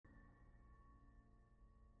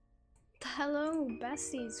Hello,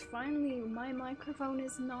 besties. Finally, my microphone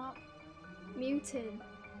is not muted.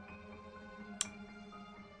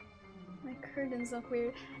 My curtains look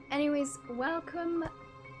weird. Anyways, welcome,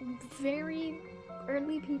 very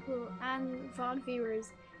early people and VOD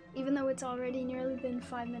viewers, even though it's already nearly been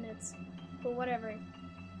 5 minutes. But whatever.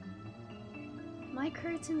 My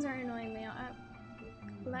curtains are annoying me.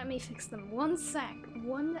 Let me fix them. One sec.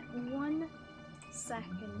 One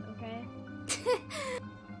second, okay?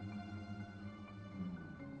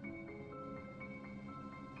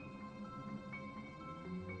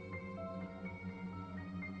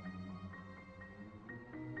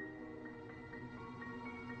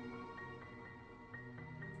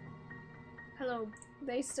 Hello.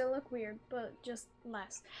 They still look weird, but just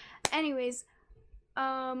less. Anyways,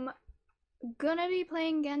 gonna be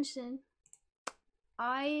playing Genshin.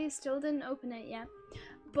 I still didn't open it yet,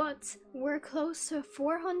 but we're close to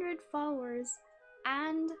 400 followers,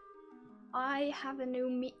 and I have a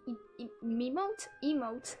new emote.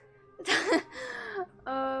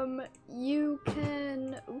 You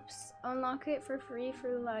can unlock it for free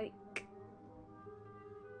for like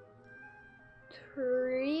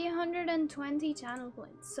 320 channel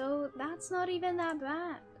points, so that's not even that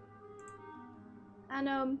bad. And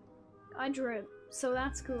I drew it, so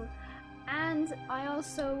that's cool. And I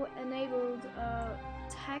also enabled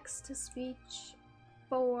text to speech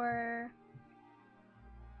for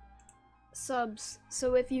subs.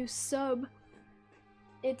 So if you sub,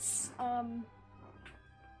 it's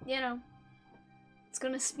you know, it's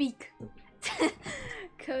gonna speak.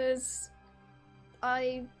 Cause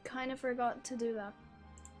I kind of forgot to do that.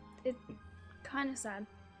 It's kind of sad,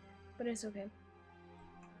 but it's okay.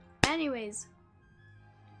 Anyways,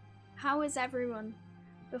 how is everyone?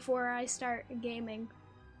 Before I start gaming.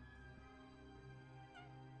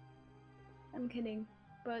 I'm kidding,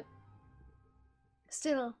 but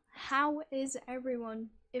still, how is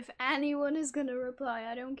everyone? If anyone is gonna reply,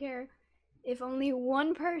 I don't care. If only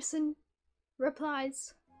one person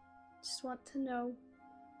replies, just want to know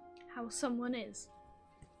how someone is.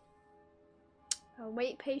 I'll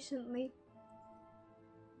wait patiently.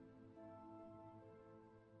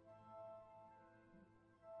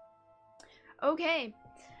 Okay.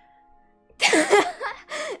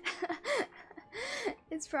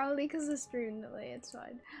 It's probably because of stream delay, it's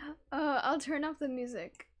fine. I'll turn off the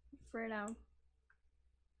music for now.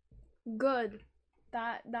 Good.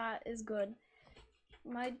 That is good.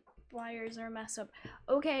 My wires are messed up.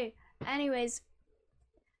 Okay, anyways.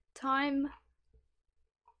 Time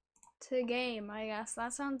to game, I guess.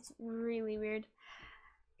 That sounds really weird.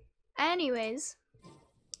 Anyways,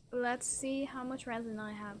 let's see how much resin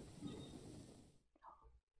I have.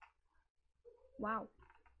 Wow.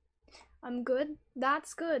 I'm good.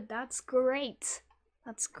 That's good. That's great.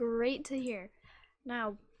 That's great to hear.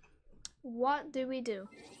 Now, what do we do?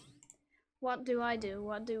 What do I do?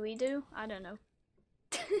 What do we do? I don't know.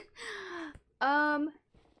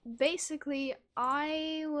 Basically,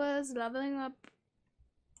 I was leveling up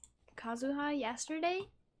Kazuha yesterday.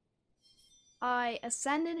 I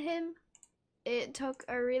ascended him. It took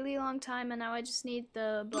a really long time, and now I just need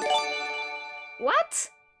the book. What?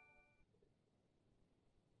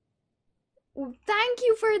 Thank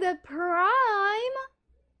you for the prime.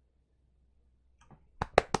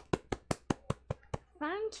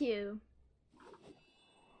 Thank you.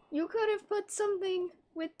 You could have put something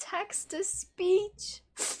with text to speech.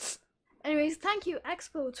 Anyways, thank you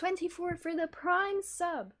Expo24 for the prime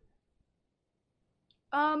sub.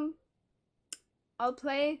 I'll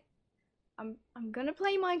play. I'm gonna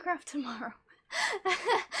play Minecraft tomorrow.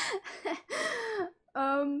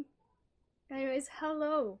 Anyways,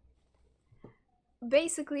 hello.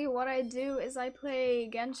 Basically, what I do is I play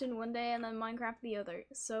Genshin one day and then Minecraft the other.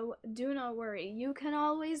 So do not worry. You can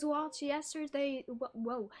always watch yesterday's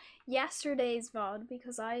VOD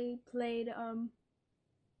because I played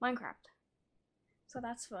Minecraft. So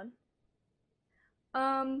that's fun.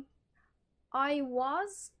 I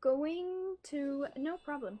was going to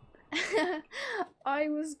I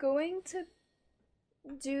was going to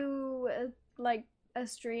do like a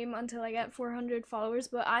stream until I get 400 followers,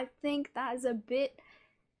 but I think that is a bit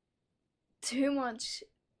too much.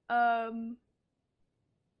 I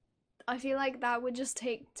feel like that would just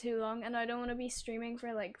take too long, and I don't want to be streaming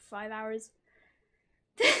for like 5 hours.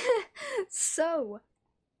 So,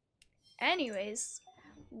 anyways,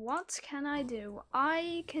 what can I do?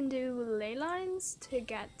 I can do ley lines to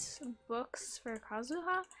get books for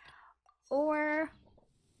Kazuha, or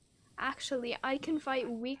actually, I can fight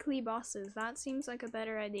weekly bosses. That seems like a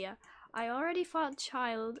better idea. I already fought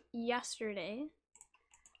Child yesterday.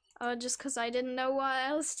 Just because I didn't know what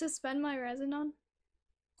else to spend my resin on.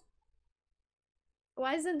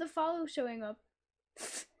 Why isn't the follow showing up?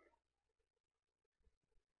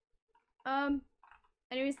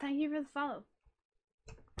 Anyways, thank you for the follow.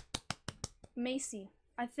 Macy,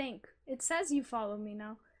 I think. It says you follow me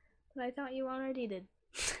now, but I thought you already did.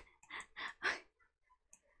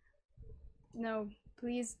 No,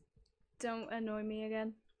 please don't annoy me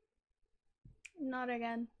again. Not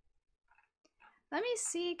again. Let me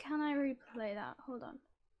see, can I replay that? Hold on.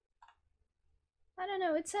 I don't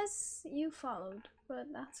know, it says you followed, but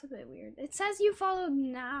that's a bit weird. It says you followed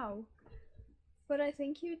now, but I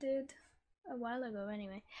think you did a while ago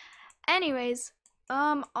anyway. Anyways,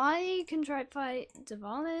 I can try to fight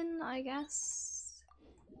Devalin, I guess.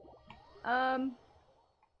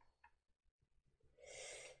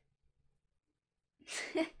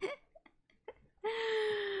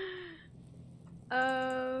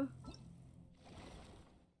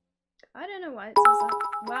 I don't know why it says that.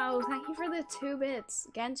 Wow, thank you for the 2 bits.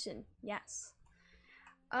 Genshin, yes.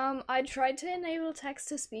 I tried to enable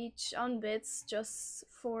text-to-speech on bits just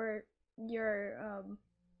for your,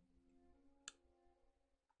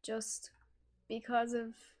 just because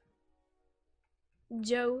of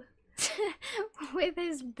Joe with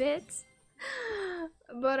his bits.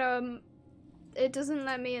 But, it doesn't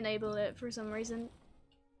let me enable it for some reason.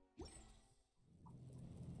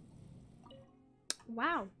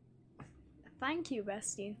 Wow. Thank you,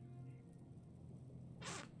 bestie.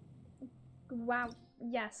 Wow,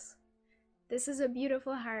 yes. This is a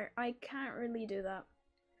beautiful heart. I can't really do that.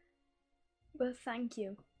 But thank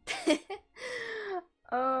you.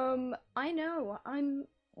 I know. I'm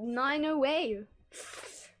 9 away.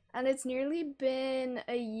 And it's nearly been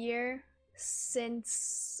a year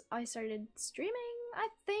since I started streaming, I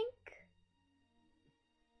think.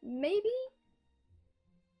 Maybe?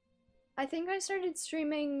 I think I started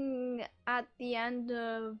streaming at the end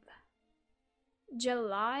of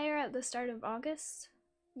July or at the start of August.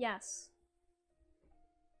 Yes.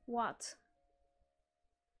 What?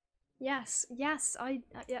 Yes, I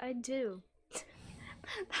do.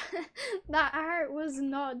 That art was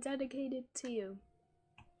not dedicated to you.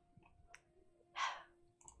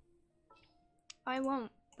 I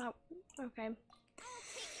won't. Oh, okay.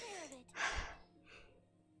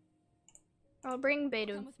 I'll bring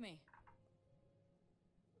Beidou. Come with me.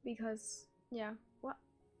 Because, yeah. What?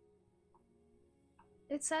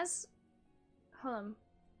 It says, hold on.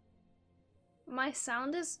 My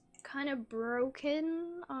sound is kind of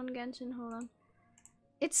broken on Genshin. Hold on.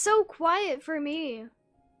 It's so quiet for me.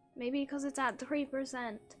 Maybe because it's at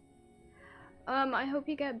 3%. I hope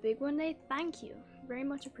you get big one day. Thank you. Very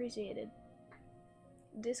much appreciated.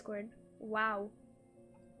 Discord. Wow.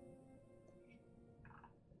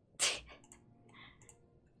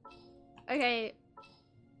 Okay.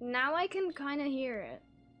 Now I can kind of hear it.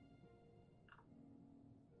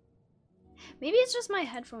 Maybe it's just my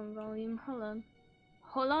headphone volume. Hold on.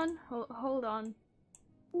 Hold on. Hold on.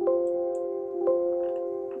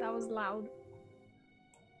 That was loud.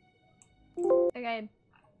 Okay.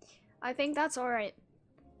 I think that's alright.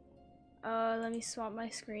 Let me swap my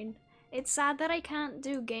screen. It's sad that I can't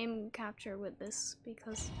do game capture with this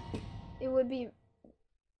because it would be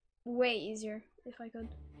way easier if I could.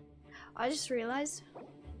 I just realized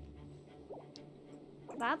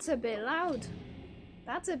that's a bit loud.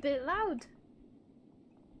 That's a bit loud.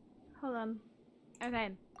 Hold on.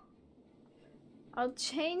 Okay. I'll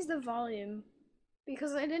change the volume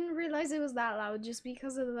because I didn't realize it was that loud just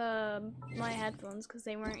because of my headphones because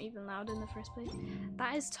they weren't even loud in the first place.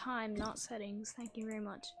 That is time, not settings. Thank you very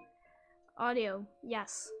much. Audio,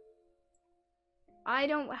 yes. I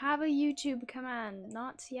don't have a YouTube command,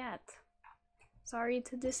 not yet. Sorry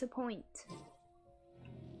to disappoint.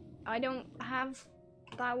 I don't have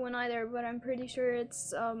that one either, but I'm pretty sure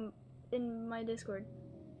it's in my Discord.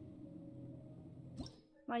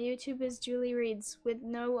 My YouTube is juliereads with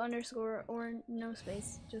no underscore or no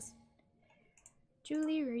space, just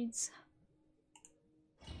juliereads.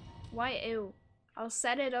 Why ew? I'll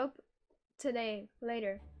set it up today,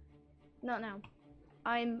 later. Not now.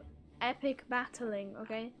 I'm epic battling,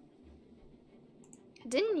 okay?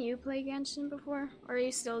 Didn't you play Genshin before? Or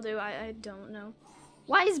you still do? I don't know.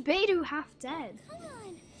 Why is Beidou half dead? Come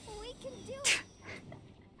on, we can do it.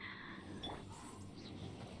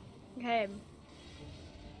 Okay.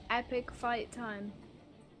 Epic fight time.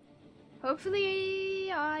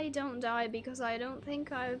 Hopefully I don't die because I don't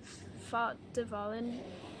think I've fought Devalin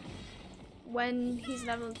when he's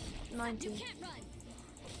level 90. You can't run.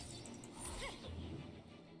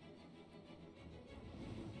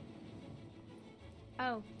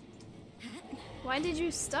 Oh. Why did you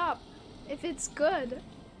stop? If it's good.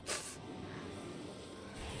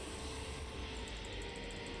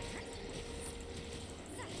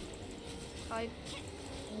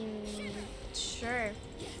 Sure.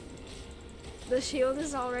 The shield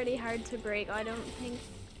is already hard to break. I don't think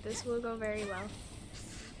this will go very well.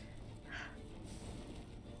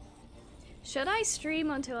 Should I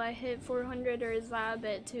stream until I hit 400 or is that a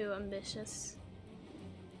bit too ambitious?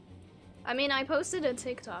 I mean, I posted a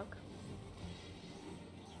TikTok.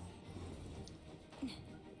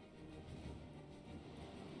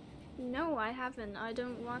 No, I haven't. I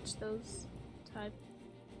don't watch those type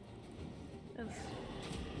of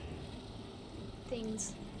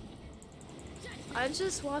things. I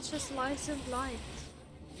just watch a slice of life.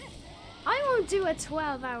 I won't do a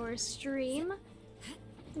 12-hour stream.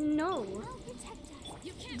 No.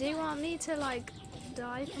 Do you want me to like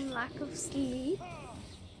die from lack of sleep?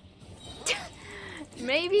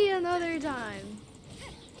 Maybe another time.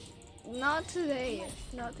 Not today.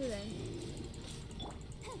 Not today.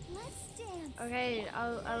 Okay,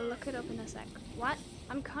 I'll look it up in a sec. What?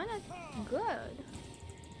 I'm kind of good.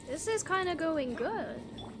 This is kind of going good.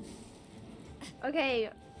 Okay,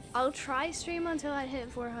 I'll try stream until I hit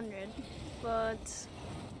 400, but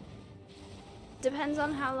depends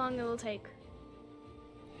on how long it will take.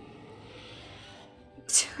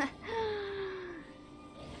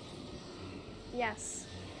 Yes.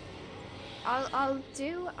 I'll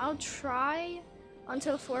try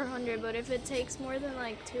until 400, but if it takes more than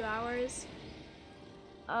like 2 hours,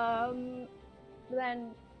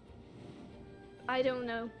 then I don't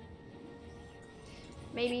know.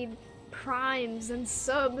 Maybe primes and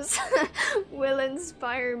subs will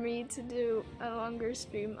inspire me to do a longer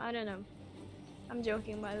stream. I don't know. I'm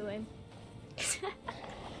joking, by the way.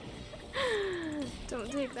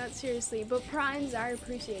 Don't take that seriously, but primes are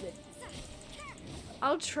appreciated.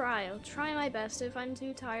 I'll try my best. If I'm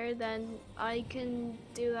too tired, then I can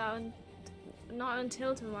do that not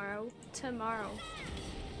until tomorrow. Tomorrow.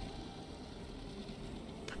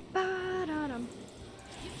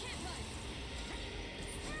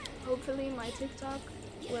 Hopefully my TikTok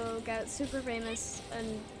will get super famous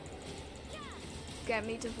and get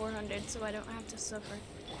me to 400 so I don't have to suffer.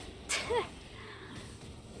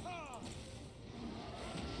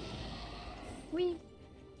 Wee.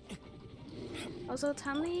 Also,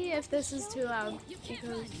 tell me if this is too loud,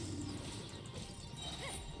 because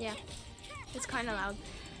yeah, it's kind of loud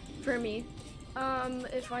for me.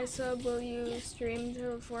 If I sub, will you stream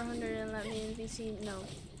till 400 and let me in VC? No.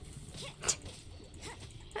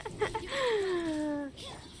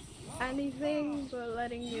 Anything but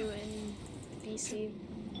letting you in VC.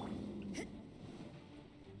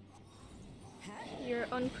 You're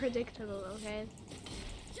unpredictable, okay?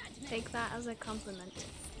 Take that as a compliment.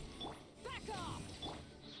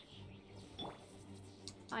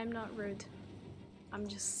 I'm not rude. I'm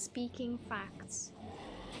just speaking facts.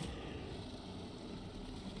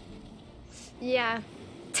 Yeah.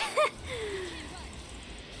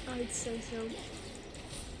 I'd say so.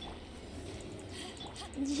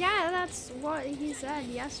 Yeah, that's what he said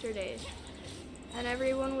yesterday. And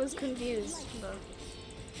everyone was confused, but...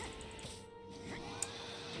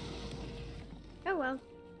 oh well.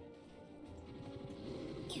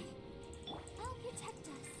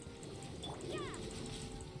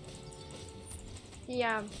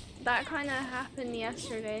 Yeah, that kind of happened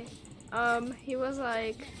yesterday. He was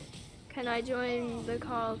like, can I join the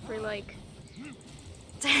call for like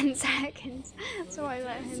 10 seconds? So I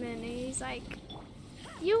let him in and he's like,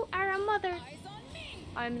 you are a mother.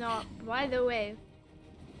 I'm not, by the way.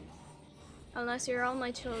 Unless you're all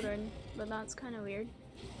my children, but that's kind of weird.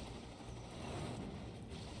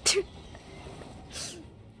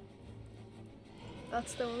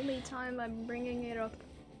 That's the only time I'm bringing it up.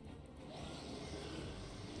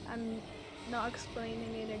 I'm not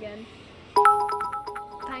explaining it again.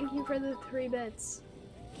 Thank you for the 3 bits.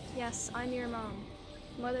 Yes, I'm your mom.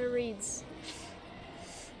 Mother reads.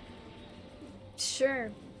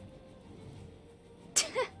 Sure.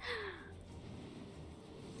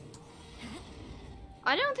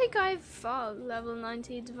 I don't think I've fought level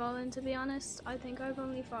 90 Dvalin, to be honest. I think I've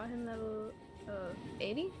only fought him level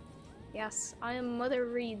 80? Yes, I am Mother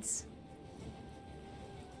Reads.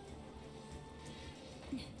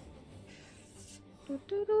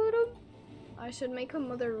 I should make a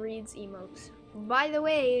Mother Reads emote. By the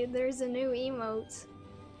way, there's a new emote,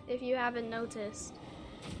 if you haven't noticed.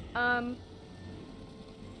 I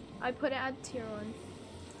put it at tier 1.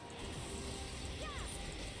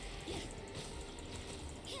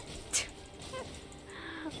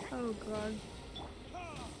 Oh god.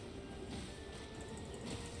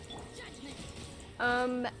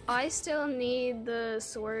 I still need the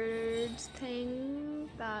sword thing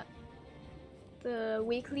that the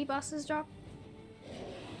weekly bosses drop.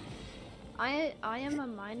 I am a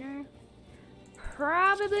miner,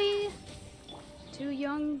 probably too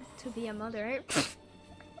young to be a mother.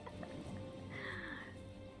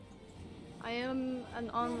 I am an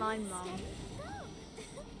online mom.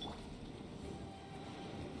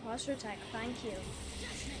 Posture tech, thank you.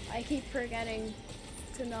 I keep forgetting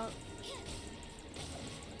to not.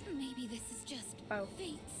 Maybe this is just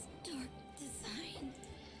fate's dark design.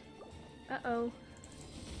 Uh-oh.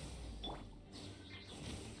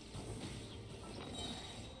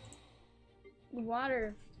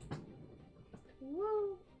 Water.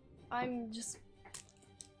 Woo! I'm just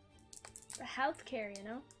healthcare, you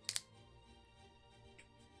know?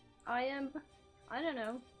 I don't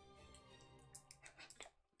know.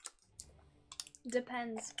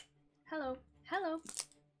 Depends. Hello. Hello.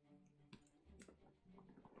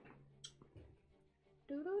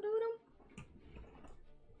 Doo-doo-doo-doo.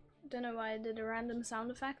 Don't know why I did a random sound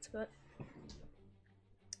effect, but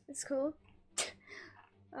it's cool.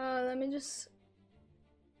 Let me just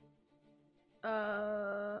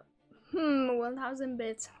 1000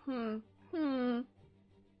 bits.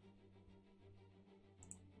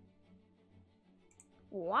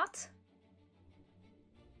 What?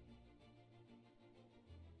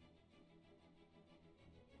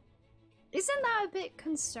 Isn't that a bit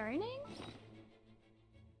concerning?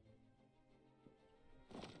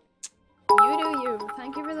 You do you.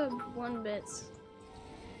 Thank you for the 1 bits.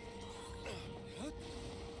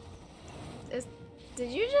 Did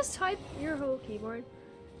you just type your whole keyboard?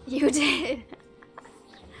 You did.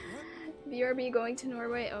 BRB going to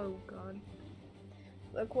Norway? Oh god.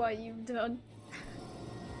 Look what you've done.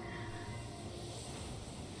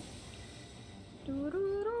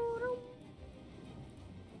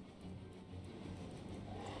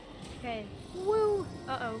 Okay. Woo!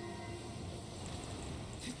 Uh-oh.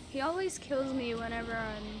 He always kills me whenever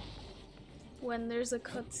when there's a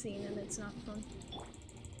cutscene and it's not fun.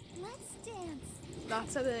 Let's dance.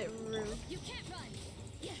 That's a bit rude. You can't run.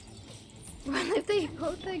 Yeah. Well, if they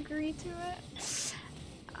both agree to it,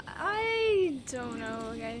 I don't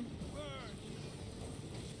know. Okay.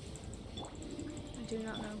 I do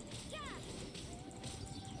not know.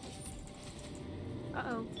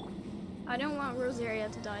 Uh-oh. I don't want Rosaria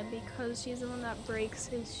to die because she's the one that breaks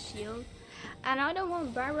his shield. And I don't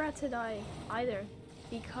want Barbara to die either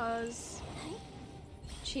because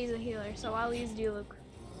she's a healer, so I'll use Duluk.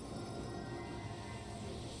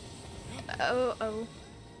 Oh.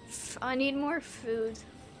 I need more food.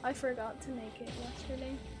 I forgot to make it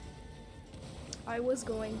yesterday. I was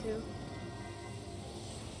going to.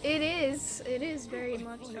 It is very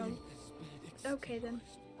much so. Okay then.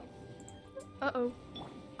 Uh-oh.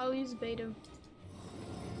 I'll use Beta.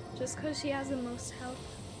 Just because she has the most health.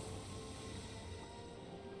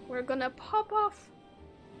 We're gonna pop off.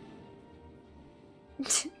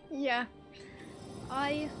 Yeah.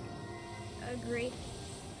 I agree.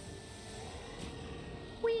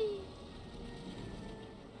 Whee!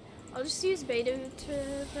 I'll just use Beta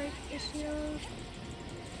to break the shield.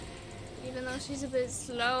 Even though she's a bit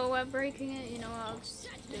slow at breaking it, you know, I'll just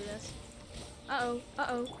do this. Uh-oh,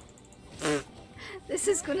 uh-oh. This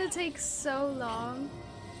is gonna take so long.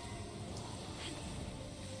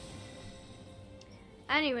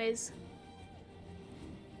 Anyways.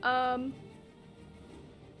 No,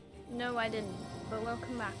 I didn't, but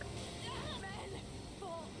welcome back.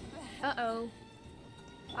 Uh-oh.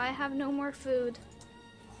 I have no more food.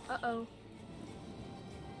 Uh-oh.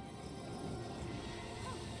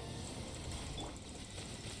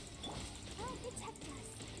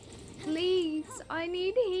 Please, I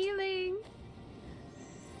need healing.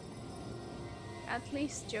 At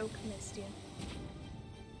least joke missed you.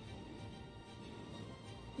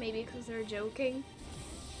 Maybe because they're joking.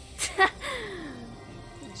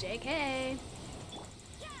 JK.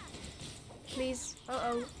 Please.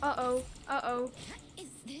 Uh-oh. Uh-oh. Uh-oh. Is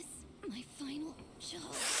this my final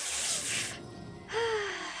job?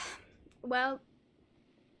 Well,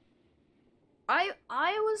 I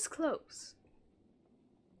was close.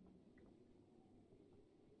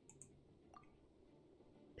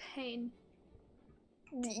 Pain.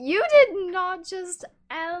 You did not just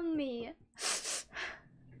L me.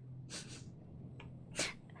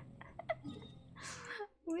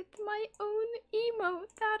 With my own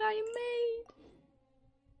emote that I made.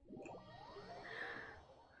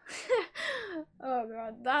 Oh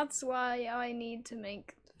god, that's why I need to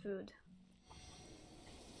make food.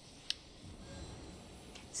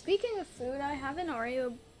 Speaking of food, I have an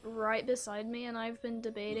Oreo right beside me and I've been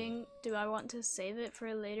debating, do I want to save it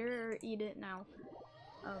for later or eat it now?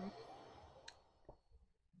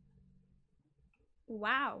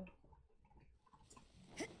 Wow.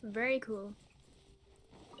 Very cool.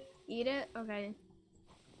 Eat it? Okay.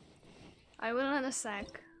 I will in a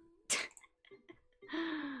sec.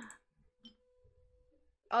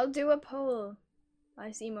 I'll do a poll.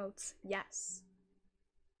 Nice emotes. Yes.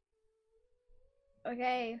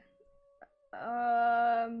 Okay.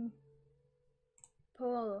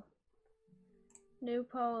 Poll. New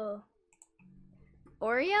poll.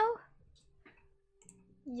 Oreo?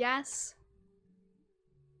 Yes.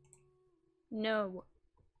 No.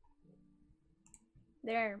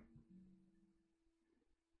 There.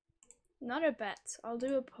 Not a bet. I'll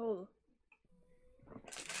do a poll.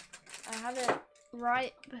 I have it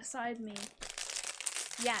right beside me.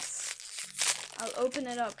 Yes. I'll open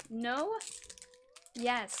it up. No?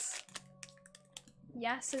 Yes.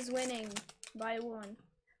 Yes is winning by 1.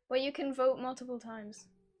 But you can vote multiple times.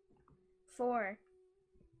 4.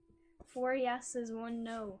 4 yeses, 1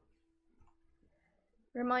 no.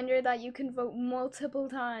 Reminder that you can vote multiple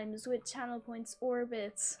times with channel points or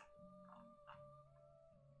bits.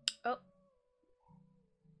 Oh.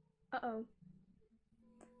 Uh-oh.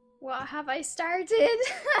 What have I started?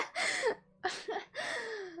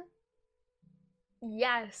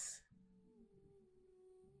 Yes.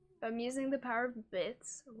 I'm using the power of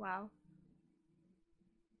bits. Wow.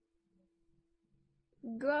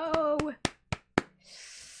 Go!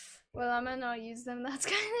 Well, I'm gonna not use them. That's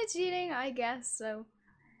kind of cheating, I guess, so.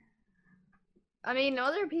 I mean,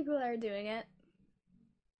 other people are doing it.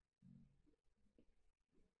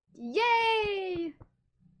 Yay!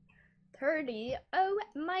 30. Oh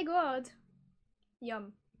my god.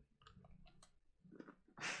 Yum.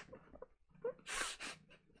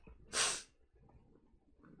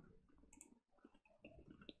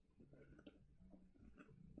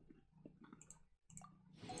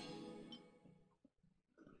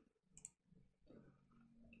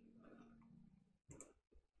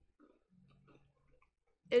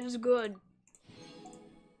 It is good.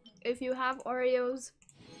 If you have Oreos,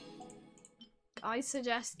 I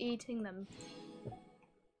suggest eating them.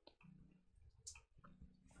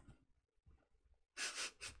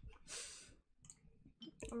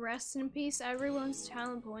 Rest in peace, everyone's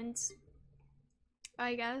channel points.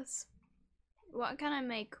 I guess. What can I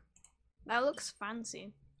make? That looks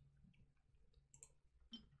fancy.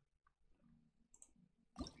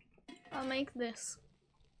 I'll make this.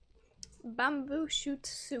 Bamboo shoot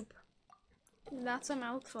soup. That's a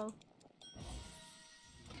mouthful.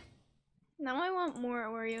 Now I want more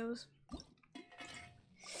Oreos.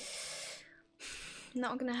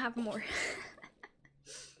 Not gonna have more.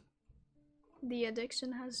 The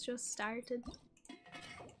addiction has just started.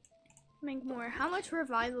 Make more. How much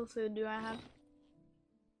revival food do I have?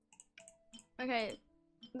 Okay,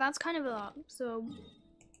 that's kind of a lot, so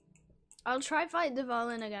I'll try fight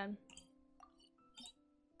Devalin again.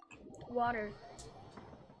 Water.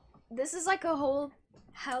 This is like a whole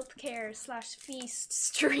healthcare / feast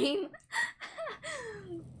stream.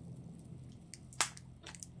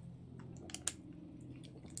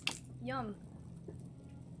 Yum.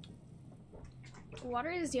 Water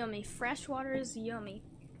is yummy. Fresh water is yummy.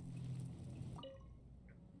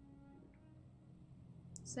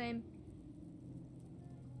 Same.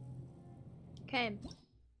 Okay.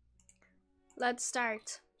 Let's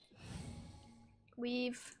start.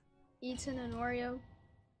 We've eaten an Oreo.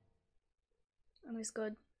 And it's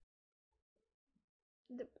good.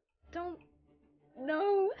 Don't.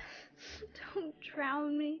 No. Don't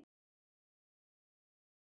drown me.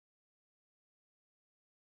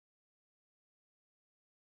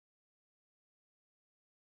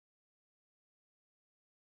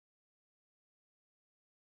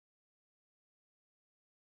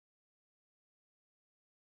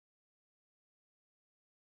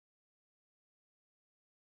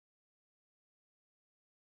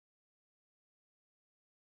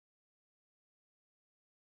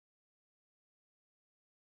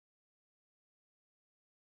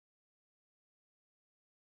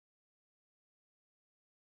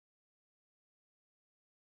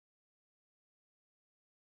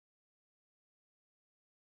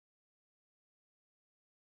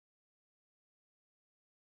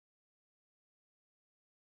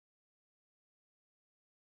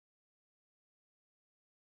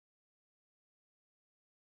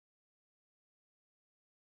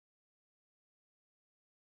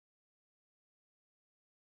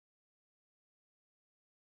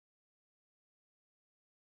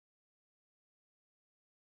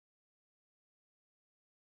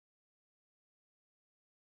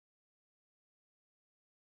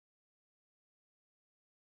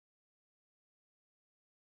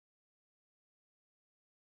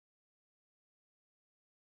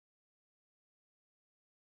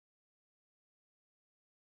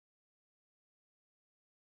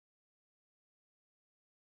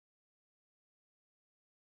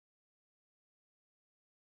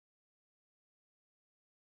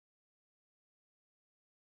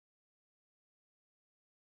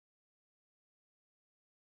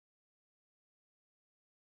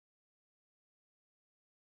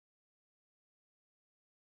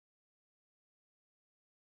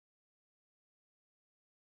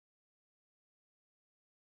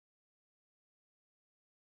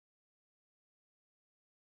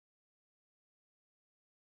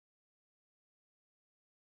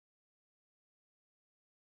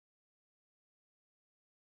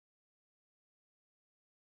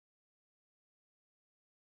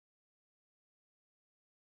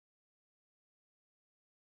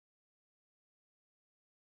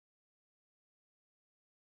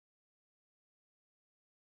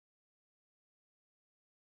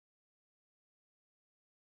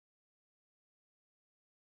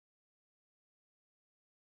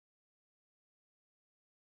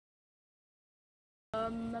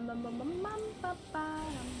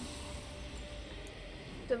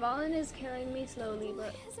 Devalin is killing me slowly,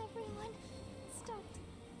 but has everyone stopped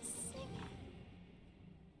singing?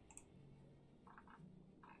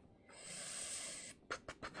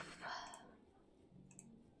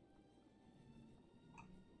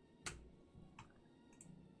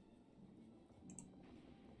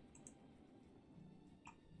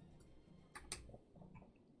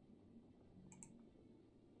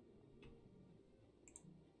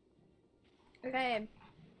 okay.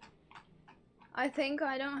 I think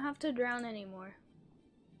I don't have to drown anymore.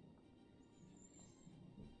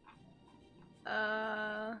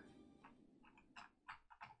 I'll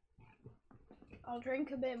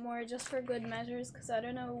drink a bit more just for good measures, because I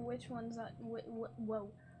don't know which ones I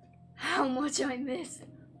whoa, how much I missed.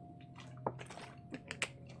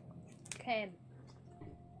 Okay,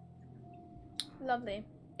 lovely.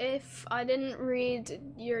 If I didn't read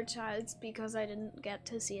your chat's because I didn't get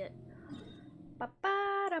to see it.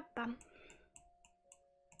 Ba-ba-da-bum.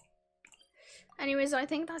 Anyways, I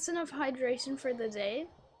think that's enough hydration for the day.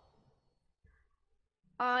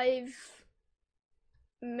 I've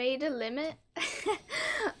made a limit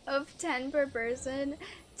of 10 per person.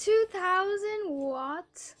 2,000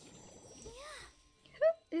 what?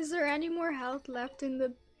 Is there any more health left in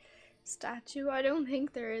the statue? I don't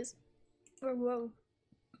think there is. Or whoa.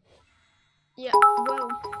 Yeah, whoa.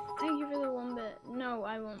 Thank you for the 1 bit. No,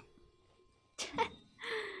 I won't.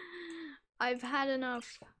 I've had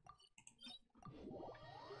enough.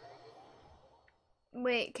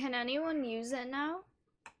 Wait, can anyone use it now?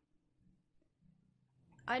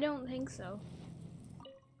 I don't think so.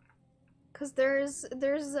 Cause there's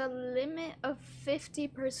a limit of 50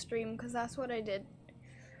 per stream, cause that's what I did.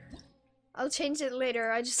 I'll change it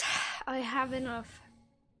later. I have enough.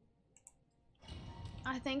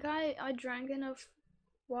 I think I drank enough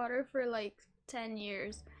water for like 10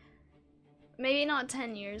 years. Maybe not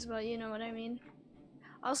 10 years, but you know what I mean.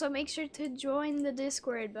 Also, make sure to join the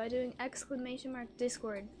Discord by doing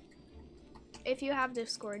 !Discord. If you have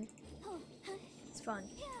Discord. It's fun.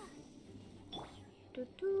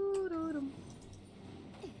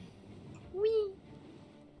 Wee.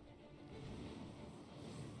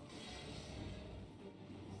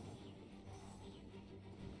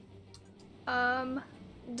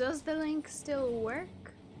 Does the link still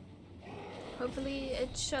work? Hopefully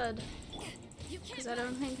it should. Because I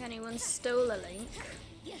don't think anyone stole a link.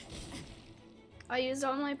 I used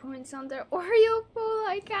all my points on their Oreo bowl.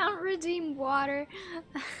 I can't redeem water.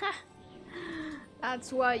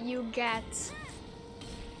 That's what you get.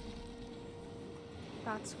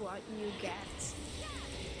 That's what you get.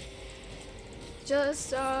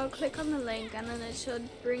 Just click on the link and then it should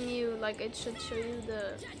bring you, like, it should show you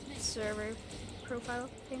the server profile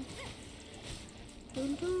thing.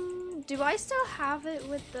 Do I still have it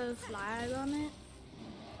with the flag on it?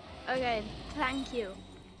 Okay, thank you.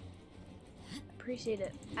 Appreciate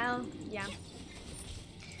it. Yeah.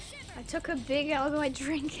 I took a big L by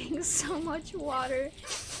drinking so much water.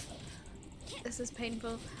 This is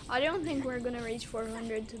painful. I don't think we're gonna reach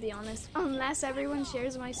 400 to be honest, unless everyone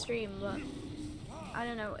shares my stream, but I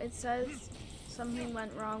don't know. It says something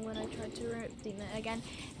went wrong when I tried to redeem it again.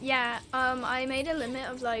 Yeah, I made a limit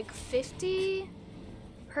of like 50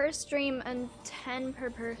 per stream and 10 per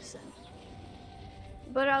person.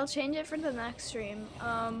 But I'll change it for the next stream.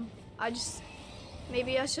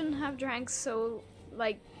 Maybe I shouldn't have drank so,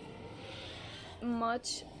 like,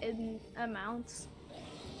 much in amounts.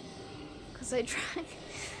 Because I drank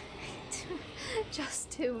just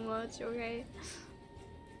too much, okay?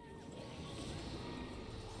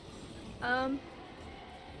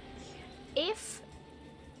 If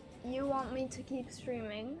you want me to keep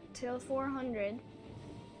streaming till 400,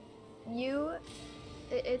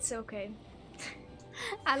 it's okay.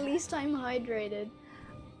 At least I'm hydrated.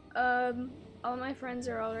 All my friends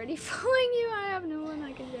are already following you. I have no one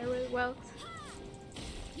I can share with. Well,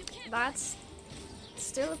 that's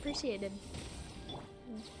still appreciated.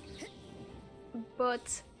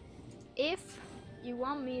 But if you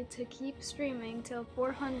want me to keep streaming till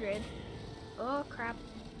 400, oh crap.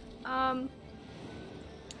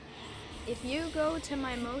 If you go to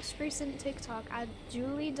my most recent TikTok at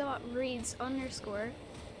julie.reads_,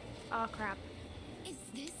 oh crap. Is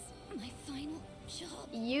this my final job?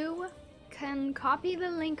 You can copy the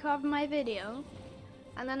link of my video,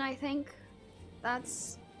 and then I think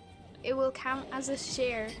it will count as a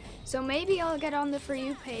share. So maybe I'll get on the For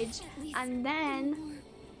You page, and then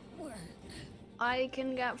I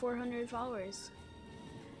can get 400 followers.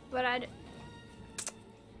 But I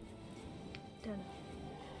don't know.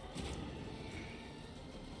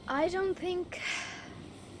 I don't think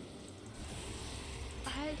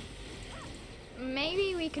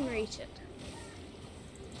Maybe we can reach it.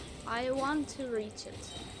 I want to reach it.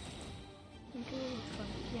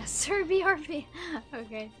 Yes, sir, BRB.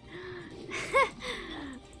 Okay.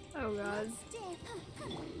 Oh god.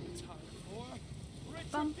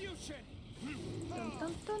 Bum. Dun,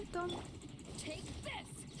 dun, dun, dun. Take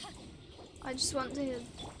this. I just want to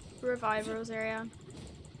revive Rosaria.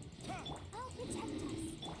 I'll protect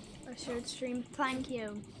us. A shared stream. Thank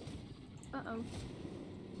you. Uh-oh.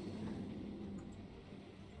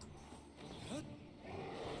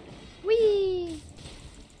 Whee!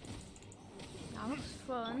 That was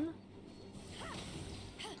fun.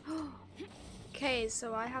 Okay,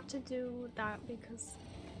 so I have to do that because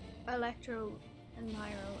Electro and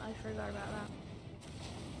Pyro, I forgot about that.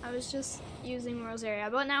 I was just using Rosaria,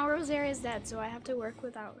 but now Rosaria is dead, so I have to work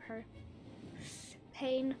without her.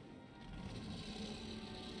 Pain.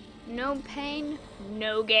 No pain,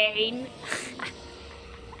 no gain.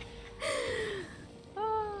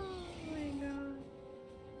 Oh my god.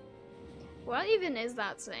 What even is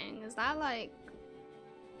that saying? Is that like...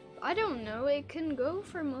 I don't know, it can go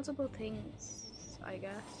for multiple things, I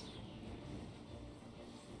guess.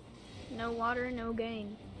 No water, no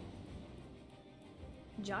gain.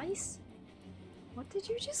 Jice? What did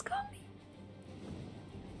you just call me?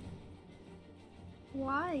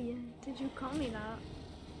 Why did you call me that?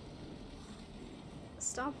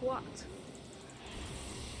 Stop what?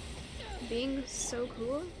 Being so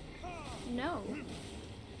cool? No.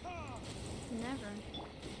 Never.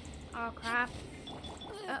 Oh crap.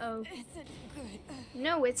 Uh-oh.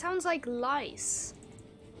 No, it sounds like lice.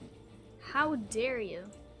 How dare you?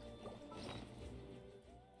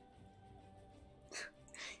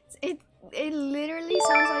 It literally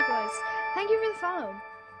sounds like lice. Thank you for the follow.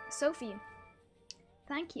 Sophie.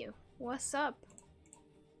 Thank you. What's up?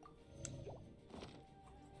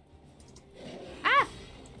 Ah!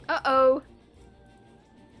 Uh-oh.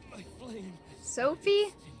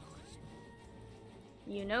 Sophie?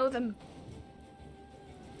 You know them.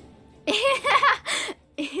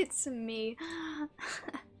 It's me.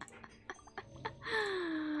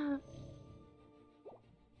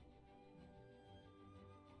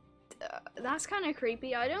 That's kind of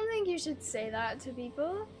creepy. I don't think you should say that to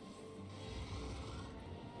people.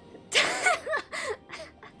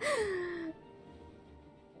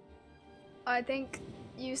 I think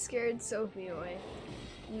you scared Sophie away.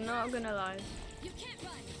 Not gonna lie. You can't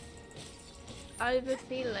run. I have a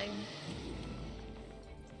feeling.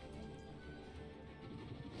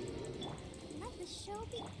 Let the show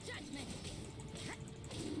be judgment.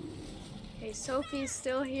 Okay, Sophie's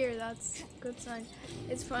still here. That's a good sign.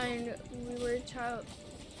 It's fine. We were child.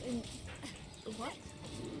 What?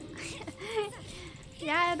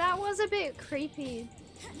 Yeah, that was a bit creepy.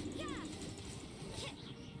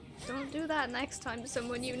 Don't do that next time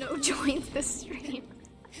someone you know joins the stream.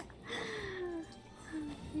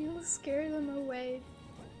 You'll scare them away.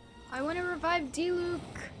 I want to revive D-Luke.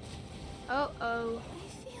 Uh-oh. I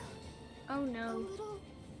feel Oh a no. little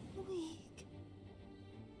weak.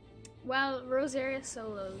 Well, Rosaria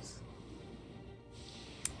solos.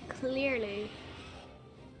 Clearly.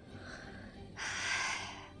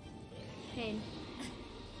 Pain.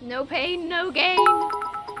 No pain, no gain!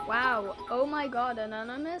 Wow. Oh my god,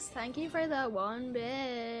 Anonymous, thank you for the 1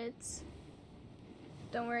 bit.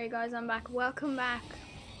 Don't worry guys, I'm back. Welcome back.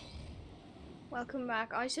 Welcome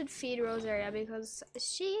back. I should feed Rosaria because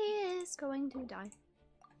she is going to die.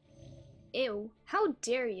 Ew. How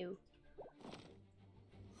dare you?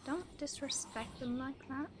 Don't disrespect them like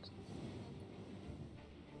that.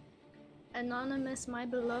 Anonymous, my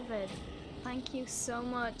beloved. Thank you so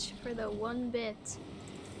much for the 1 bit.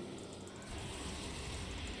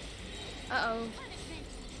 Uh-oh.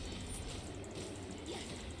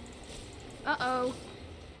 Uh-oh.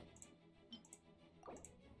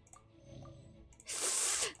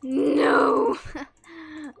 No!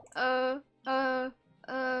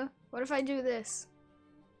 What if I do this?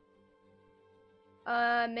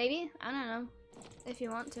 Maybe? I don't know. If you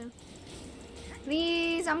want to.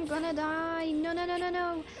 Please, I'm gonna die. No, no, no, no,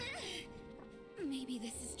 no. Maybe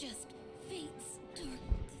this is just fate's dark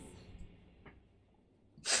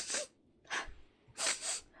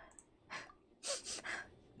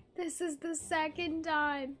This is the 2nd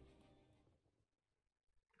time.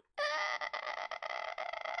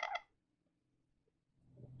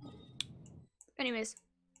 Anyways.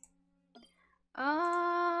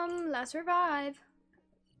 Let's revive.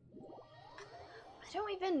 I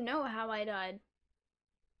don't even know how I died.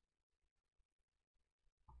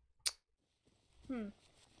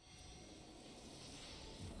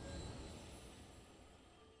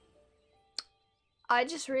 I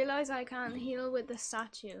just realized I can't heal with the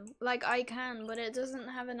statue. Like, I can, but it doesn't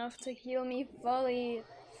have enough to heal me fully.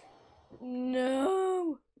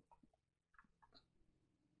 No!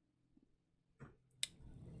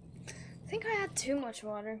 I think I had too much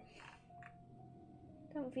water.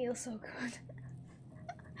 Don't feel so good.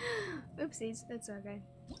 Oopsies, it's okay.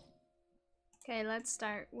 Okay, let's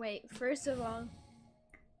start. Wait, first of all,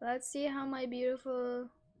 let's see how my beautiful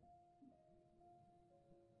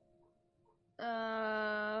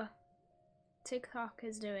TikTok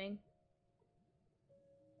is doing.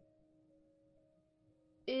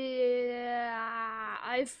 Yeah,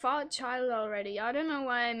 I fought child already. I don't know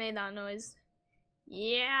why I made that noise.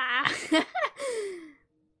 Yeah.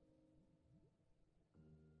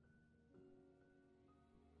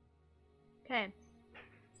 Okay.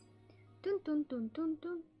 Dun dun dun dun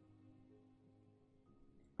dun.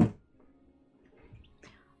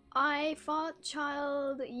 I fought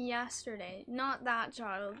child yesterday. Not that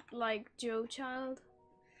child, like Joe child.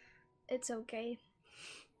 It's okay.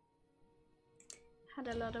 Had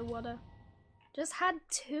a lot of water. Just had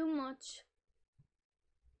too much.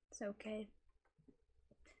 It's okay.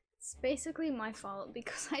 It's basically my fault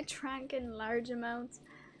because I drank in large amounts.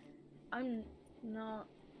 I'm not.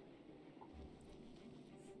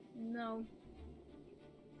 No.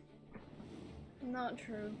 Not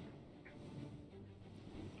true.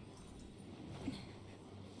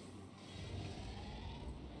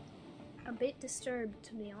 A bit disturbed,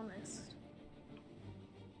 to be honest.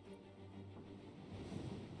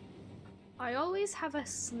 I always have a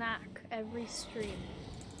snack every stream.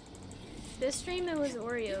 This stream it was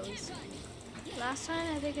Oreos. Last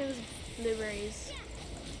time I think it was blueberries.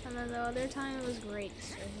 And then the other time it was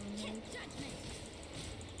grapes or something.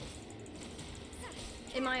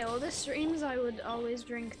 In my oldest streams I would always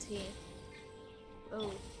drink tea.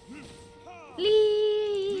 Oh.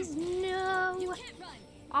 Please, no!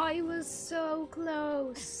 I was so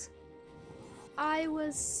close. I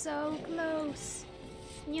was so close.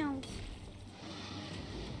 No.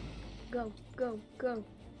 Go, go, go.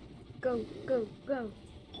 Go, go, go.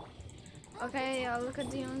 Okay, I'll look at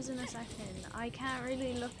the ones in a second. I can't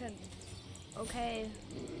really look at... Okay.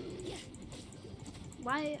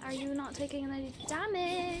 Why are you not taking any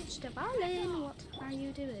damage? Devalin, what are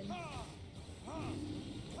you doing?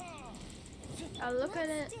 I'll look at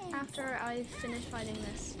it after I finish fighting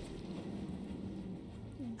this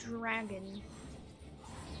dragon.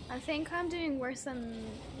 I think I'm doing worse than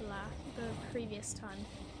the previous time.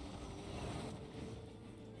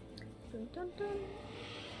 Dun, dun, dun.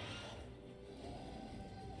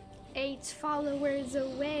 8 followers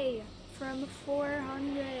away from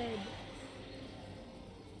 400.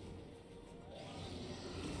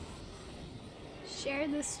 Share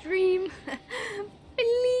the stream,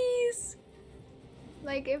 please.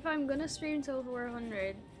 Like, if I'm gonna stream till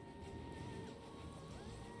 400,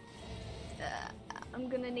 I'm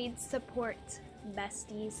gonna need support,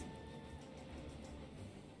 besties.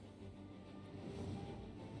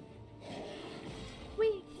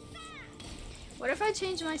 Whee! What if I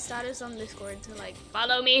change my status on Discord to like,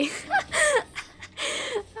 follow me?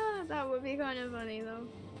 Oh, that would be kind of funny though.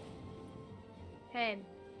 Okay,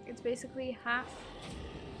 it's basically half.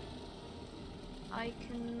 I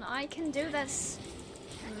can do this.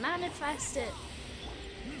 Manifest it.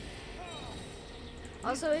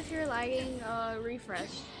 Also, if you're lagging,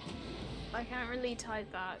 refresh. I can't really type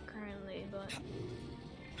that currently, but...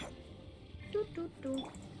 Doo -doo -doo.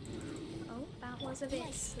 Oh, that was a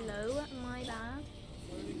bit slow, my bad.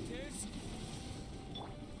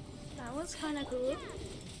 That was kind of cool.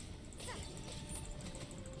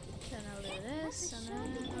 Then I'll do this, and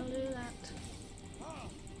then I'll do that.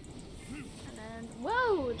 And then,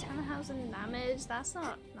 whoa, 10,000 damage. That's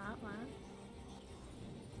not bad.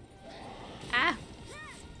 Ah!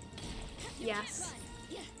 Yes.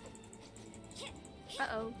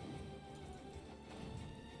 Uh-oh.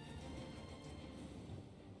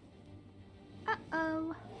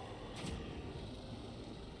 Uh-oh.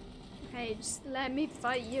 Okay, just let me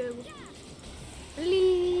fight you.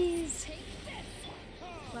 Please.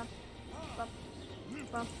 Bump, bump,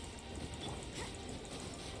 bump.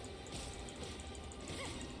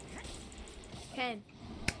 Okay.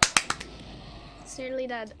 It's nearly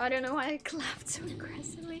dead. I don't know why I clapped so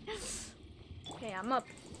aggressively. Okay, I'm up.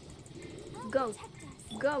 Go.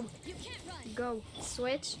 Go. Go.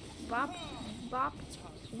 Switch. Bop. Bop.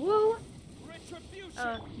 Woo.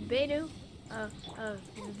 Beidou.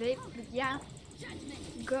 Yeah.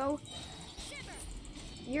 Go.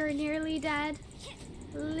 You're nearly dead.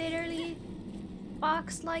 Literally.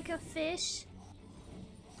 Boxed like a fish.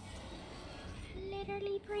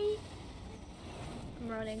 Literally, Bree. I'm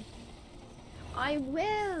running. I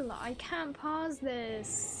will! I can't pause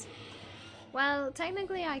this. Well,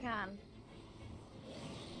 technically I can.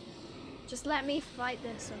 Just let me fight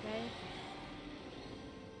this, okay?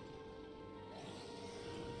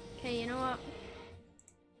 Okay, you know what?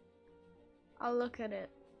 I'll look at it.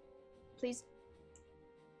 Please.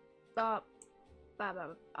 Stop.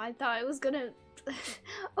 I thought it was gonna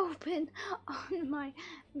open on my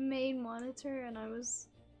main monitor and I was...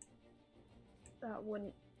 That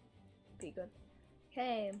wouldn't be good.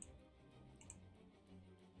 Okay.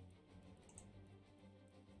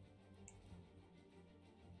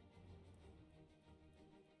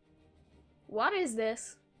 What is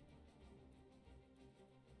this?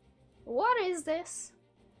 What is this?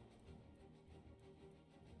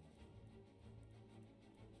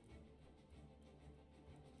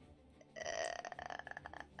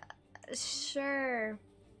 Sure.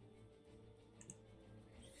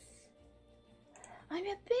 I'm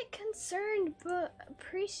a bit concerned, but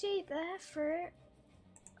appreciate the effort.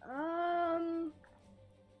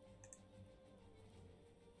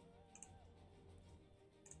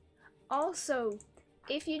 Also,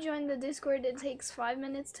 if you join the Discord, it takes 5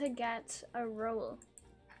 minutes to get a role.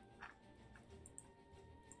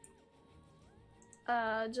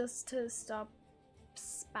 Just to stop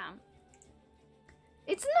spam.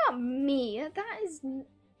 It's not me,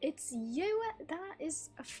 it's you, that is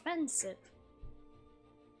offensive.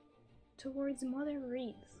 Towards Mother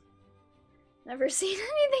Reeds. Never seen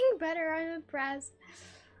anything better, I'm impressed.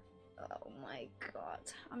 Oh my god.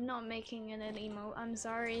 I'm not making an emote, I'm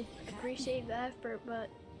sorry. Appreciate the effort, but...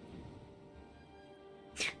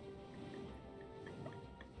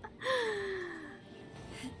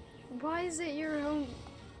 Why is it your home...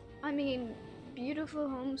 I mean, beautiful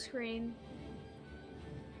home screen.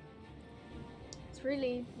 It's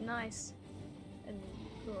really nice and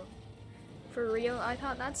cool. For real? I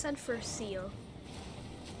thought that said for seal.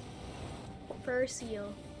 For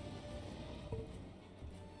seal.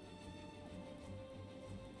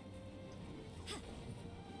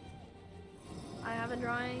 I have a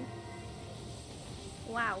drawing.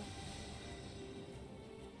 Wow.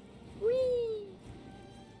 Whee!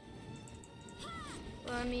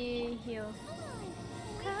 Let me heal.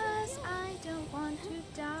 'Cause I don't want to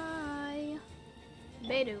die.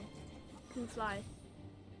 Beidou can fly.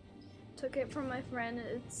 Took it from my friend.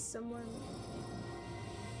 It's someone.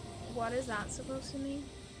 What is that supposed to mean?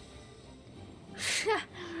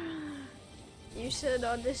 You should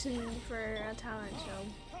audition for a talent show.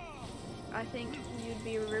 I think you'd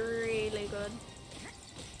be really good.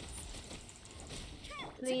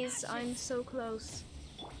 Please, I'm so close.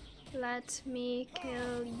 Let me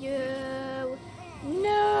kill you.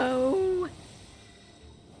 No!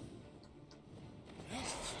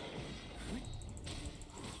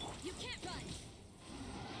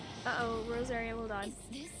 Uh-oh, Rosaria will die.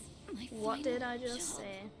 What did I just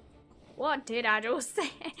say? What did I just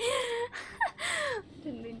say?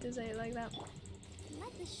 Didn't mean to say it like that.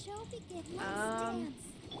 Let the show begin. Let's dance.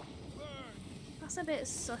 That's a bit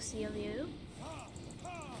sussy of you.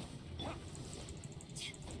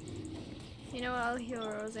 You know what, I'll heal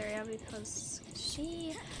Rosaria because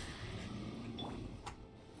she...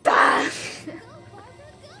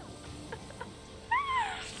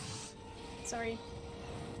 Sorry.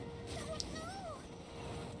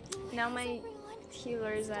 Now my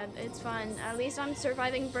healer is dead. It's fine. At least I'm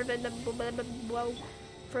surviving for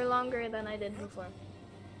longer than I did before.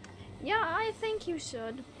 Yeah, I think you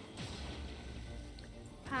should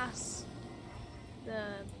pass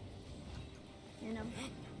the, you know,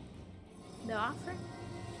 the offer.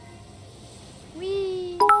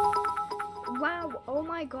 Whee! Wow, oh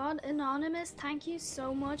my god, Anonymous, thank you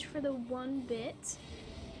so much for the 1 bit.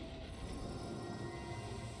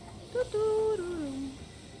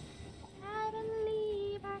 I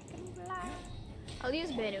believe I can fly. I'll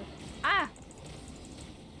use Beidou. Ah!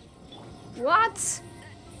 What?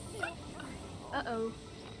 Uh-oh.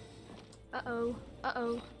 Uh-oh.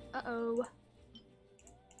 Uh-oh. Uh-oh.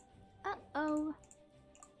 Uh-oh.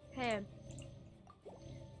 Hey.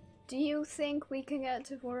 Do you think we can get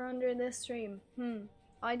to 400 this stream?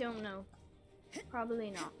 I don't know. Probably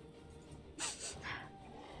not.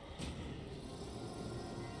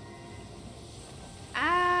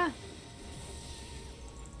 Ah!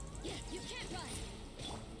 Yeah, you can't run.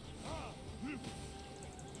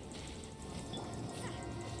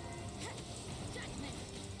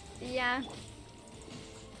 Yeah.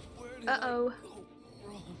 Uh-oh.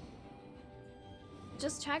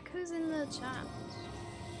 Just check who's in the chat.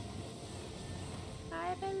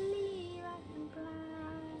 I believe I can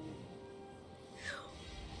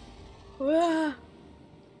fly.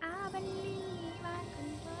 I believe I can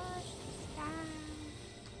touch the sky.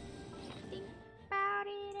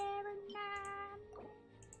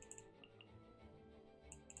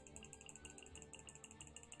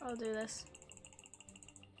 I'll do this.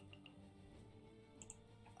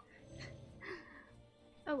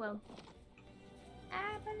 Oh well.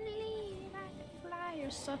 I believe I can fly.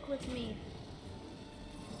 You're stuck with me.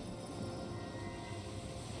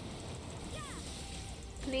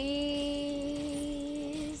 Please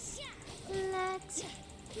let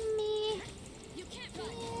me. You can't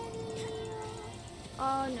run.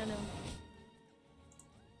 Oh no.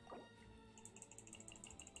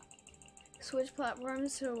 Switch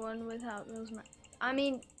platforms to one without those. I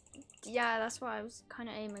mean, yeah, that's what I was kind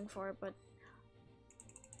of aiming for, but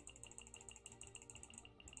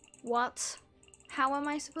what? How am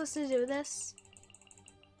I supposed to do this?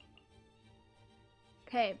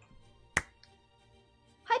 Okay.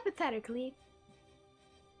 Hypothetically,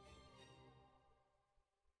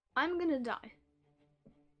 I'm gonna die.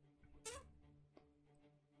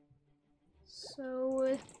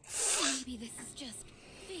 So Maybe this is just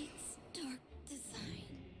fate's dark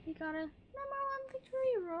design. we got a #1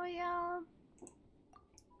 victory royale.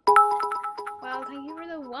 Well, thank you for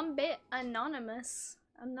the 1-bit anonymous.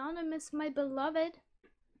 Anonymous, my beloved.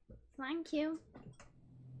 Thank you.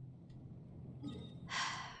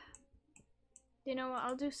 You know what?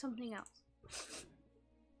 I'll do something else.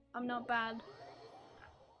 I'm not bad.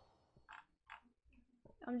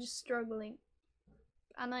 I'm just struggling.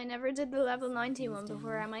 And I never did the level 90 one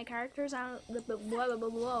before, and my characters aren't.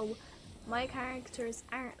 Whoa. My characters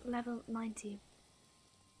aren't level 90.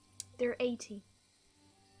 They're 80.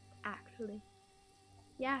 Actually.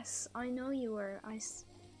 Yes, I know you were.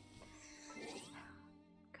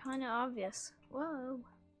 Kinda obvious. Whoa.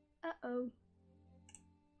 Uh-oh.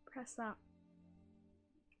 Press that.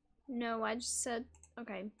 No, I just said,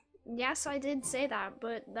 okay. Yes, I did say that,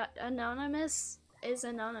 but that anonymous is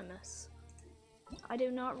anonymous. I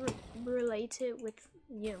do not relate it with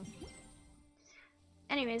you.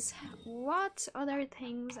 Anyways, what other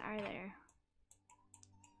things are there?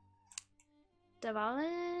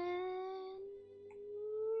 Devalin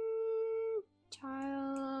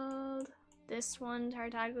child. This one,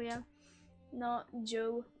 Tartaglia. Not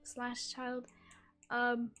Joe/child.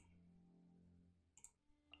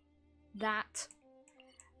 That.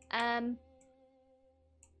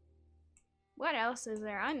 What else is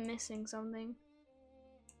there? I'm missing something.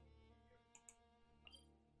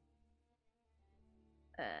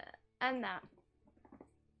 And that.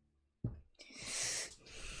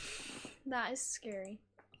 That is scary.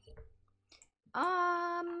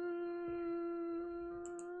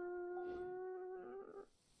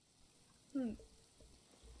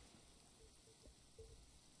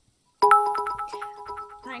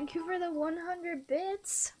 Thank you for the 100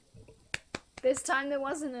 bits. This time there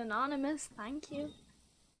wasn't anonymous. Thank you.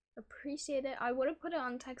 Appreciate it. I would have put it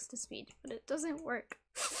on text to speech, but it doesn't work.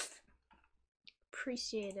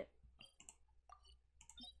 Appreciate it.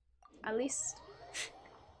 At least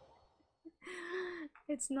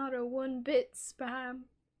it's not a 1-bit spam.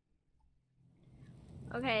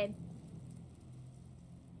 Okay.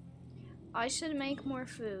 I should make more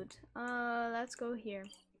food. Let's go here.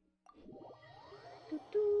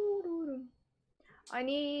 I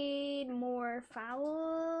need more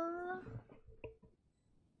fowl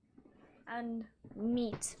and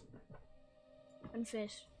meat and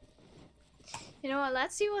fish. You know what?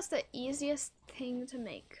 Let's see what's the easiest thing to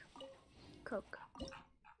make. Cook.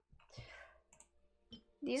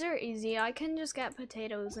 These are easy. I can just get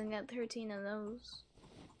potatoes and get 13 of those.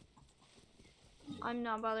 I'm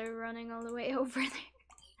not bothered running all the way over there.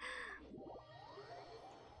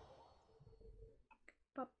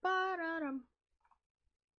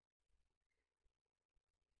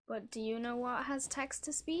 But do you know what has text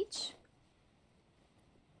to speech?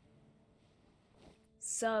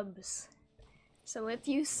 Subs. So if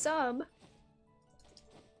you sub,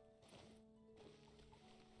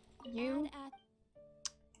 you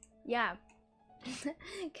yeah can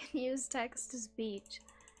use text to speech,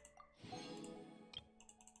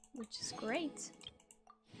 which is great.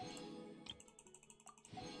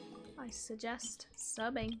 I suggest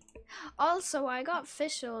subbing. Also, I got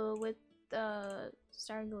Fischl with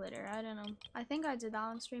Star Glitter. I don't know. I think I did that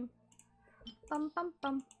on stream. Bum bum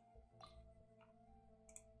bum.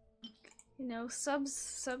 You know,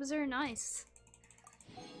 subs are nice.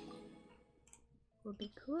 Would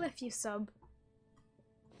be cool if you sub.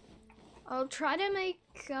 I'll try to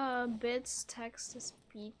make bits text to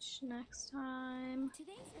speech next time.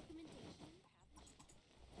 Today's recommendation.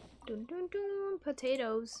 Dun dun dun.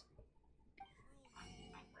 Potatoes.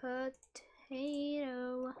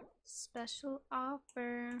 Potato special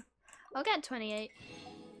offer. I'll get 28.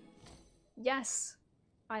 Yes,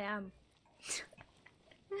 I am.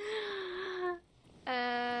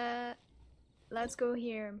 let's go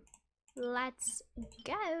here. Let's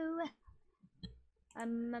go.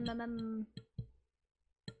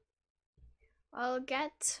 I'll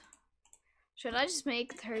get. Should I just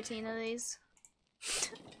make 13 of these?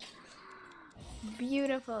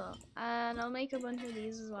 Beautiful. And I'll make a bunch of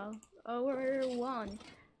these as well. Or one.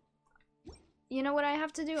 You know what I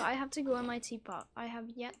have to do? I have to go in my teapot. I have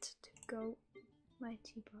yet to go my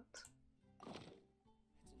teapot.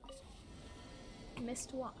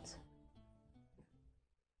 Missed what?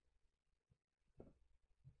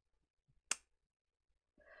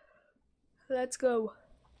 Let's go.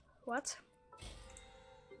 What?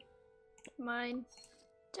 Mine.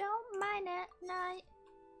 Don't mind at night.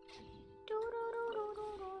 Do, do, do, do,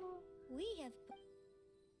 do, do. We have.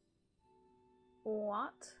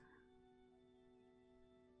 What?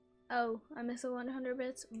 Oh, I missed the 100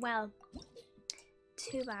 bits? Well,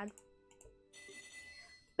 too bad.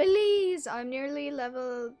 Please! I'm nearly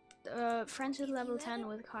level... French is level 10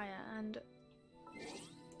 with Kaya, and...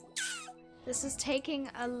 this is taking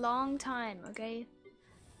a long time, okay?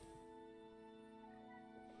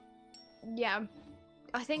 Yeah,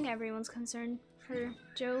 I think everyone's concerned for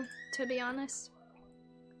Joe, to be honest.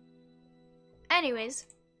 Anyways.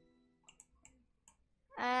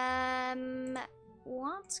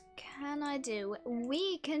 What can I do?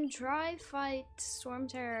 We can try fight Storm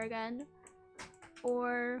Terror again.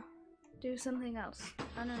 Or do something else.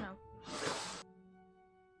 I don't know.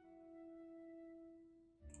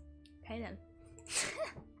 Okay then.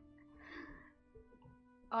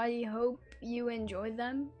 I hope you enjoyed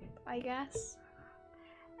them, I guess.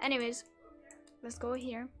 Anyways, let's go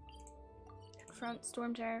here. Front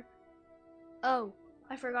Storm Terror. Oh,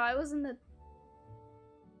 I forgot I was in the...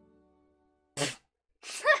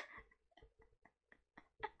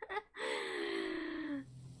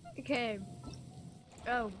 Okay.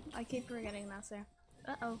 Oh, I keep forgetting that's there.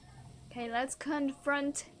 Uh-oh. Okay, let's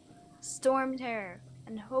confront Storm Terror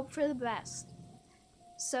and hope for the best.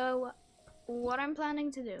 So, what I'm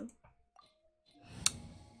planning to do...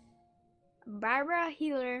 Barbara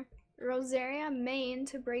Healer, Rosaria Main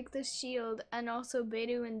to break the shield, and also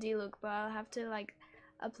Beidou and Diluc, but I'll have to like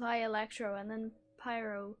apply Electro and then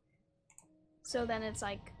Pyro. So then it's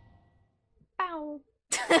like... Bow!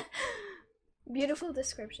 Beautiful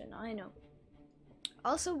description, I know.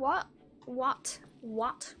 Also, what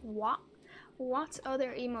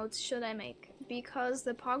other emotes should I make? Because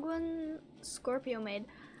the Pog one Scorpio made,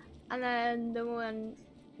 and then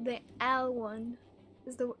the L one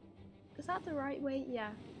is that the right way?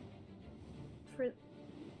 Yeah.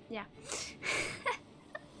 Yeah.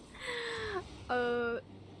 The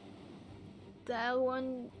L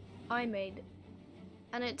one I made,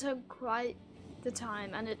 and it took quite the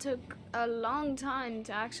time, and it took a long time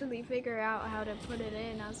to actually figure out how to put it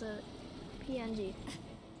in as a PNG.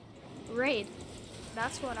 Raid.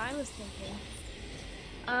 That's what I was thinking.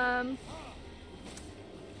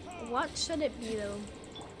 What should it be though?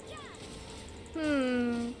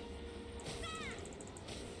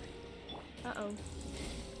 Uh-oh.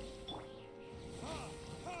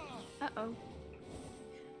 Uh-oh.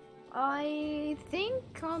 I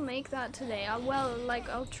think I'll make that today.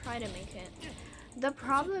 I'll try to make it. The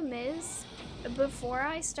problem is, before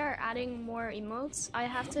I start adding more emotes, I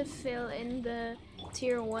have to fill in the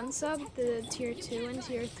tier 1 sub, the tier 2, and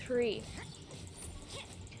tier 3.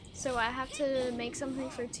 So I have to make something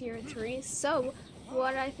for tier 3. So,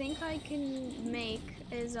 what I think I can make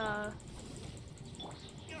is,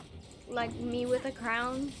 like me with a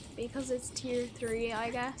crown, because it's tier 3, I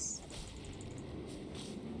guess.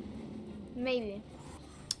 Maybe.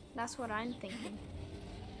 That's what I'm thinking.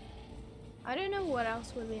 I don't know what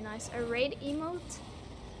else would be nice. A raid emote?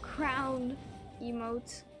 Crown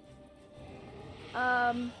emote.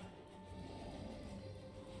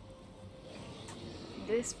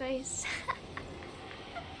 This face.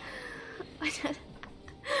 I don't...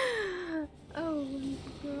 Oh my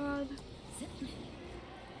god.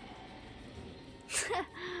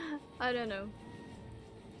 I don't know.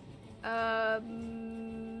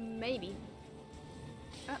 Maybe.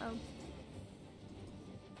 Uh-oh.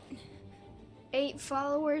 8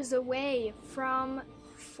 followers away from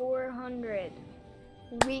 400.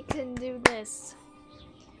 We can do this.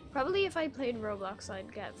 Probably if I played Roblox,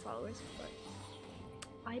 I'd get followers, but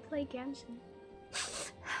I play Genshin.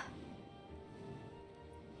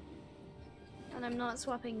 And I'm not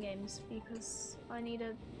swapping games because I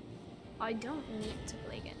don't need to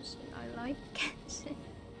play Genshin. I like Genshin.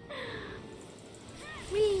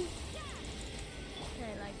 Whee!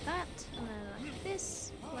 Okay, like that, and then like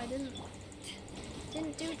this. Oh, I didn't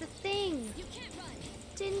do the thing!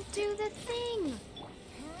 Didn't do the thing!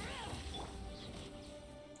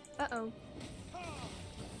 Uh-oh.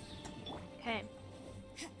 Okay.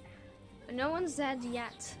 No one's dead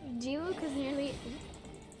yet. D-Luke is nearly...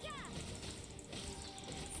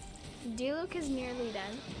 D-Luke is nearly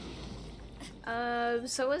dead.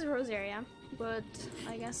 So is Rosaria. But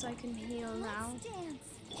I guess I can heal now.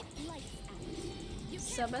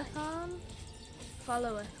 Subathon?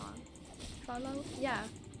 Follow-a-thon. Follow? Yeah.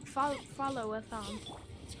 Follow-a-thon.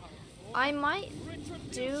 I might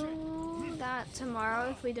do that tomorrow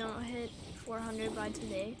if we don't hit 400 by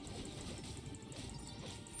today.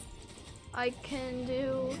 I can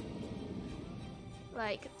do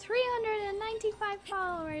like 395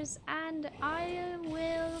 followers and I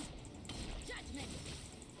will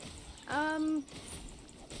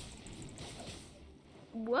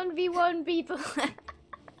 1v1 people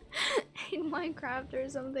in Minecraft or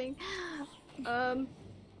something.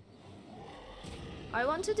 I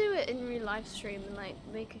want to do it in real live stream and like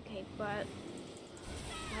make a cake, but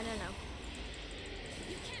I don't know.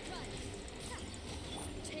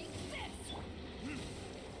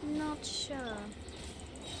 Not sure.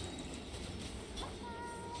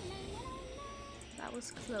 That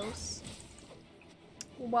was close.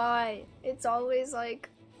 Why? It's always like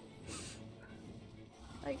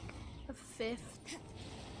a fifth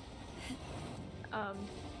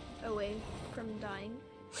away from dying.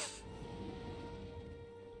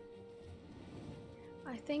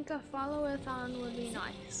 I think a follow-a-thon would be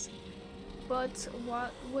nice. But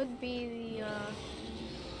what would be the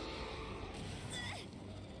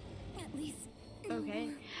okay.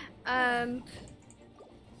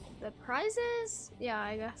 The prizes? Yeah,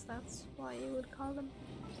 I guess that's what you would call them.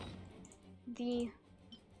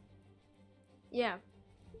 Yeah.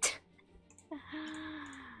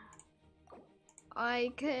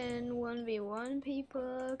 I can 1v1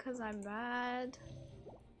 people because I'm bad.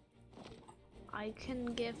 I can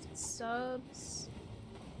gift subs,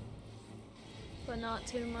 but not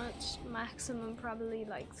too much. Maximum probably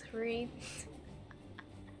like 3.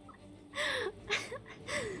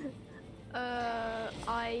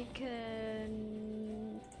 I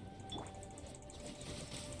can...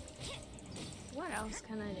 What else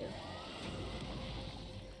can I do?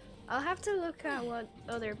 I'll have to look at what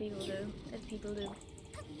other people do, if people do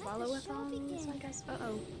follow-a-thons, I guess.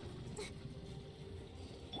 Uh-oh.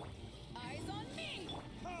 Eyes on me.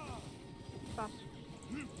 Bop.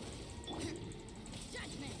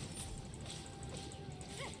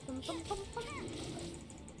 Bum, bum, bum, bum.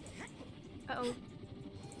 Uh-oh.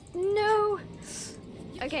 No!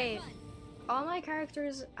 Okay, all my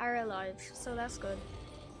characters are alive, so that's good.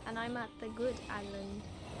 And I'm at the good island.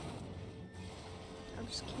 I'll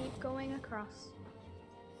just keep going across.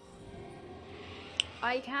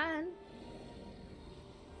 I can.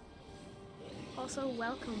 Also,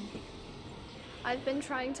 welcome. I've been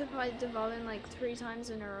trying to fight Devalin like 3 times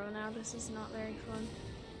in a row now. This is not very fun.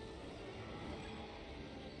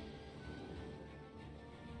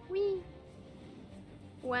 Whee!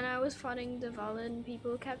 When I was fighting Devalin,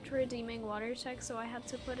 people kept redeeming water checks, so I had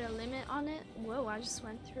to put a limit on it. Whoa, I just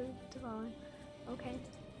went through Devalin. Okay.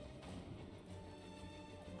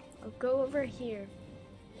 I'll go over here.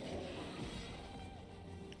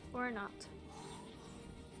 Or not.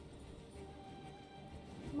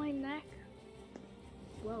 My neck.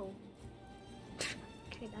 Whoa.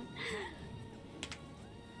 Okay then.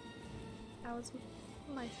 That was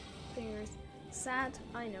my fingers. Sad,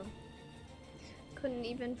 I know. Couldn't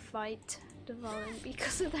even fight Devalin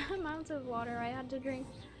because of the amount of water I had to drink.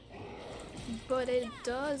 But it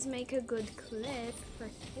does make a good clip for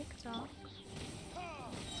TikTok.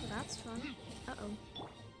 So that's fun. Uh-oh.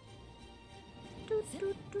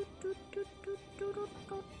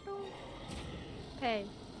 Okay.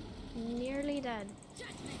 Nearly dead.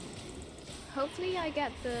 Hopefully I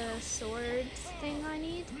get the sword thing I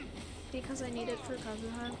need. Because I need it for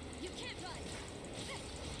Kazuha.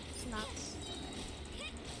 Snaps.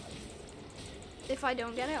 If I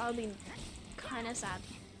don't get it, I'll be kinda sad.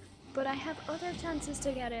 But I have other chances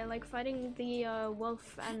to get it, like fighting the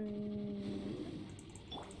wolf and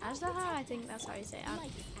Azdaha, I think that's how you say it.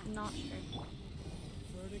 I'm not sure.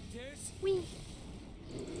 Wee!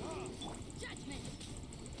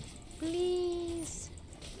 Please!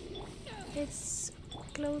 It's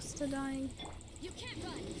close to dying.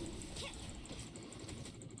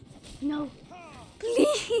 No!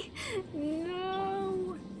 Please!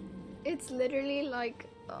 No! It's literally like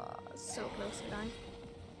so close to dying.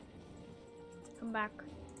 Come back.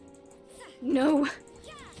 No!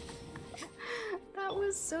 That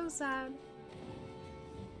was so sad.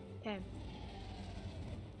 Okay.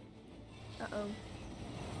 Uh-oh.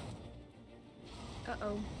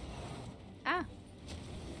 Uh-oh. Ah!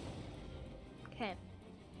 Okay.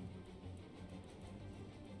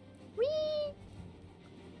 Whee!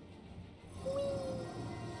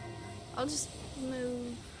 I'll just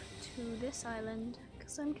move to this island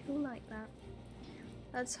because I'm cool like that.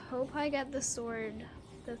 Let's hope I get the sword,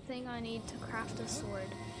 the thing I need to craft a sword.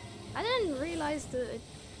 I didn't realize that it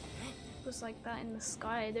was like that in the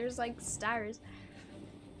sky. There's like stars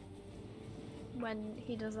when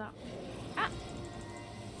he does that. Ah!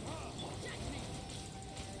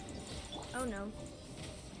 Oh no.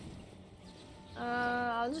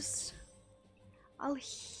 I'll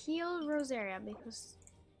heal Rosaria because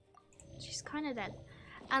she's kind of dead.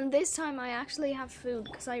 And this time I actually have food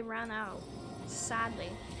because I ran out,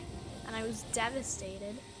 sadly. And I was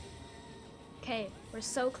devastated. Okay, we're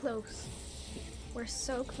so close. We're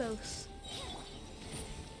so close.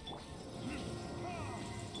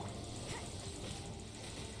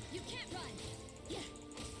 You can't run.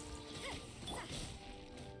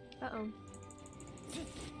 Uh-oh.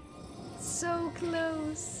 So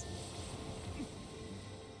close.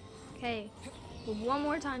 Okay, but one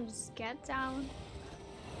more time, just get down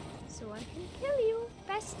so I can kill you,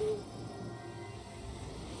 bestie.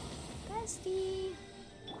 Bestie,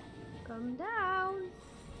 come down.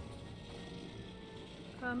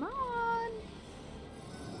 Come on,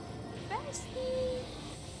 bestie.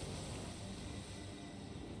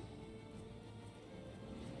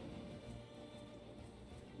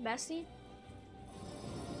 Bestie?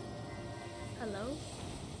 Hello?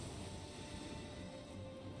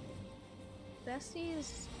 Bestie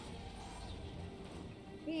is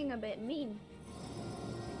being a bit mean.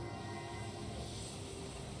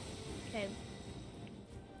 Okay.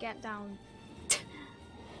 Get down.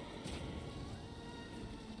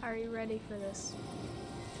 Are you ready for this?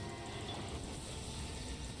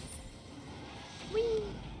 Whee!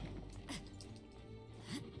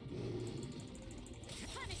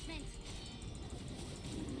 Punishment.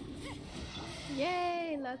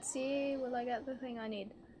 Yay! Let's see. Will I get the thing I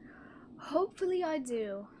need? Hopefully I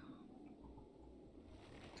do.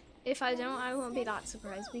 If I don't, I won't be that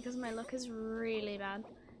surprised because my luck is really bad.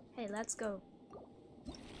 Hey, let's go.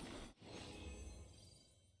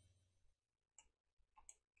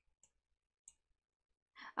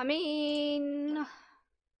 I mean,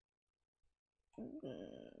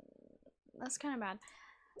 that's kind of bad.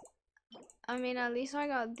 I mean, at least I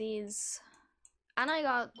got these. And I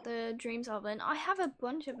got the dream solvent. I have a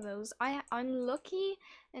bunch of those. I'm lucky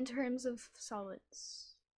in terms of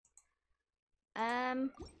solids. That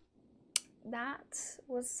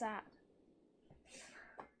was sad.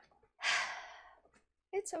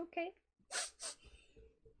 It's okay.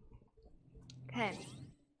 Okay.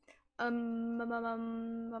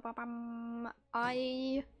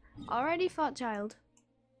 I already fought child.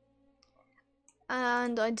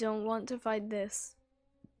 And I don't want to fight this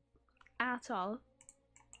at all.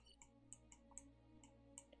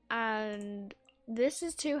 And this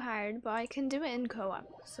is too hard, but I can do it in co-op,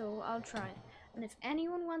 so I'll try. And if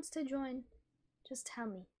anyone wants to join, just tell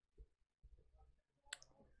me.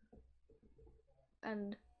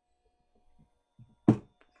 And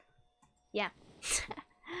yeah.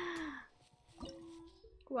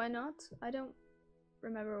 Why not? I don't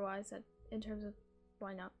remember what I said in terms of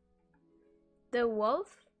why not. The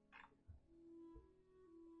wolf?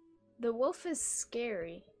 The wolf is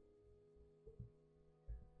scary.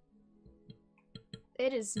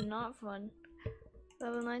 It is not fun.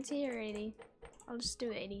 Level 90 or 80? I'll just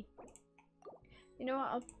do 80. You know what?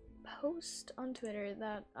 I'll post on Twitter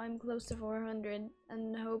that I'm close to 400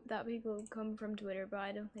 and hope that people come from Twitter, but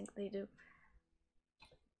I don't think they do.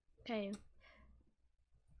 Okay.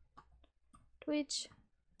 Twitch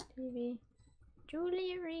TV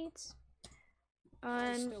juliereads.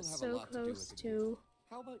 I'm so close to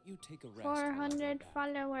How about you take a rest 400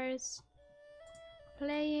 followers.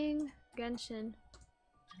 Playing Genshin.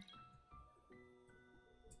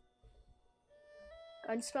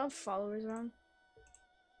 I spelled followers wrong.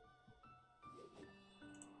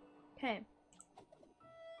 Okay.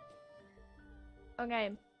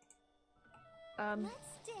 Okay.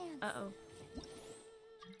 Let's dance. Uh-oh.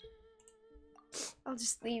 I'll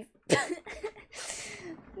just leave.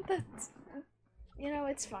 That's, you know,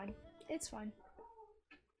 it's fine. It's fine.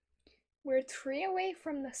 We're 3 away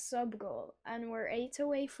from the sub goal, and we're 8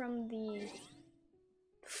 away from the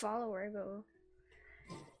follower goal.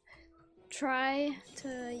 Try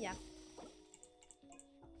to, yeah.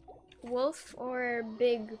 Wolf or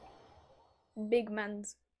big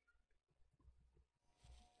mans.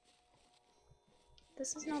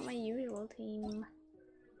 This is not my usual team.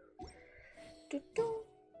 Doo-doo.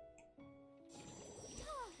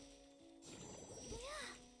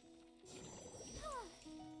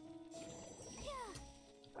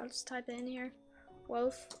 I'll just type it in here.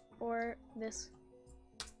 Wolf or this.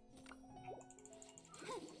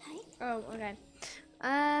 Oh, okay.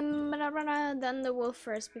 Then the wolf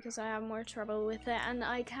first because I have more trouble with it, and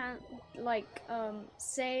I can't like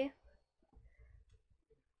say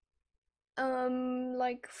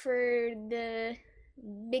like for the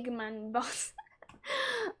big man boss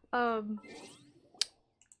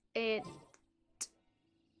it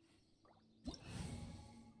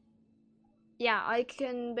yeah, I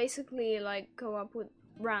can basically like go up with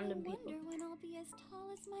random people. I wonder when I'll be as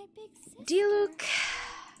tall as my big sister. Diluc,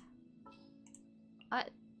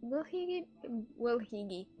 will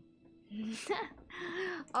he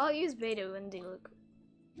I'll use Beto and Diluc.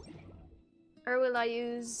 Or will I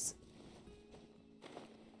use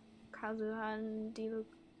Kazuha and Diluc?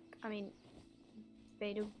 I mean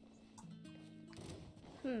Beto.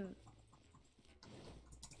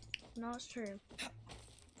 Not sure.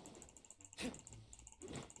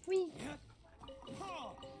 Wee.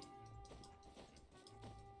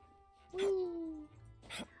 Wee.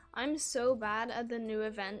 I'm so bad at the new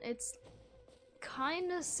event. It's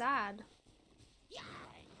kinda sad.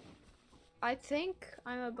 I think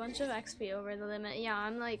I'm a bunch of XP over the limit. Yeah,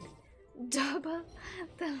 I'm like double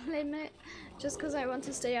the limit just because I want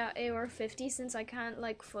to stay at AOR 50 since I can't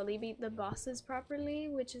like fully beat the bosses properly,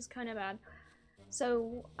 which is kind of bad.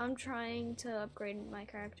 So I'm trying to upgrade my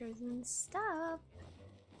characters and stuff.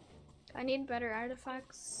 I need better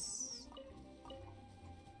artifacts.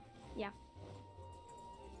 Yeah.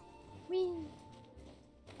 Wee.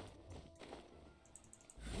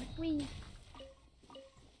 Wee.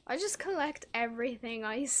 I just collect everything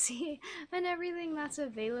I see and everything that's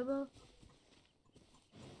available.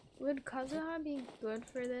 Would Kazuha be good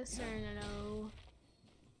for this or no?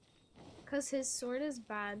 Cause his sword is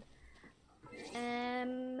bad.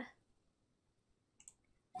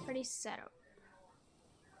 Pretty set up.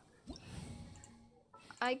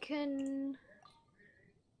 I can.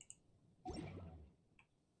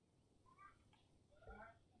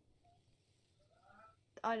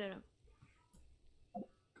 I don't know.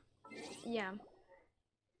 Yeah.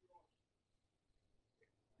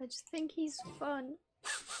 I just think he's fun.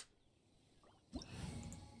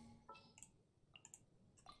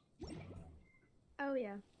 Oh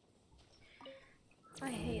yeah.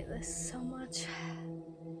 I hate this so much.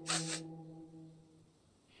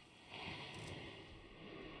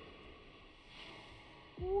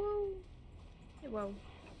 Whoa. Whoa.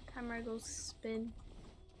 Camera goes spin.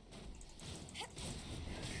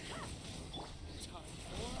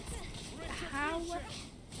 How?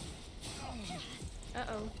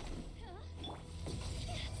 Uh-oh.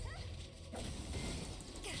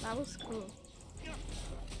 That was cool.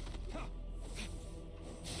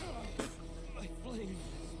 My flame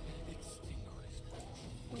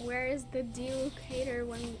extinguished. Where is the delocator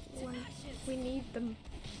when we need them?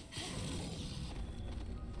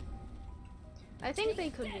 I think they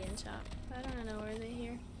could be in shop. I don't know, are they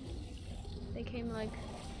here? They came like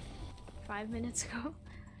 5 minutes ago.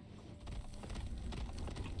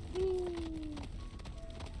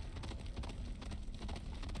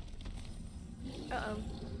 Uh-oh.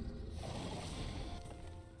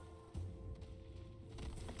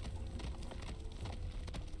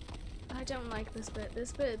 I don't like this bit.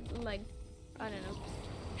 This bit, like, I don't know.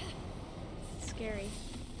 Scary.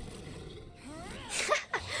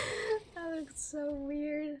 That looks so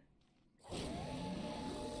weird.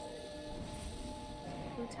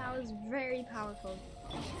 Wu-Tao is very powerful.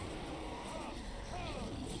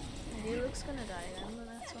 He looks gonna die then, but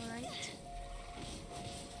that's alright.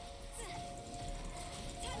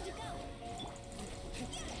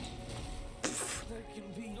 There can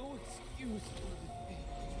be no excuse for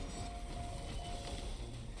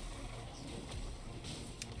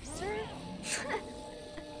this. Sir?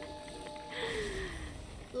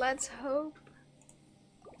 Let's hope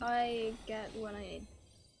I get what I need.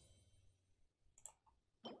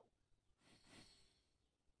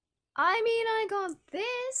 I mean, I got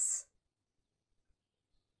this.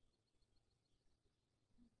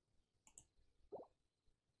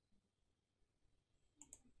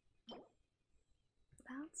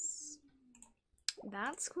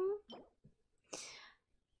 That's cool.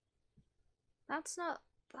 That's not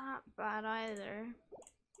that bad either.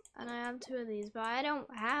 And I have 2 of these, but I don't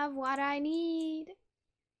have what I need.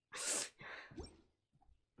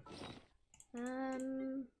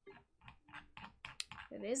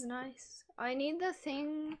 It is nice. I need the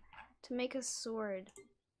thing to make a sword.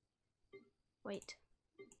 Wait,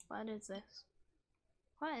 what is this?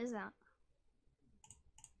 What is that?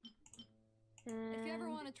 If you ever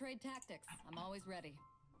want to trade tactics, I'm always ready.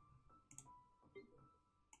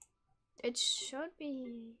 It should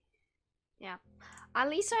be... yeah. At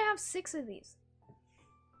least I have 6 of these.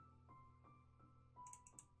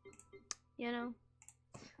 You know?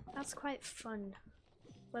 That's quite fun.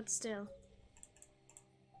 But still.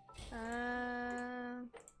 At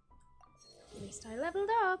least I leveled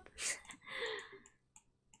up.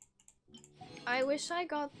 I wish I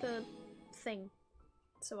got the thing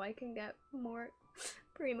so I can get more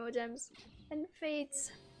primo gems and fates,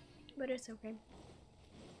 but it's okay.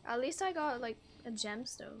 At least I got like a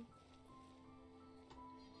gemstone.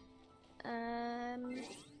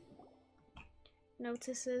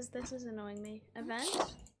 Notices, this is annoying me. Event?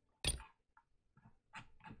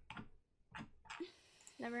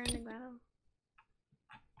 Never ending battle.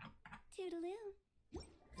 Toodaloo.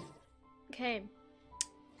 Okay.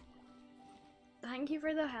 Thank you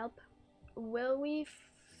for the help. Will we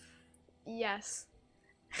yes.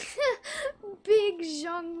 Big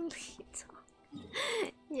Zhongli talk.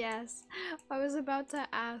 Yes. I was about to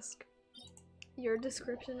ask. Your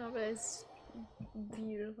description of it is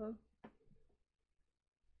beautiful.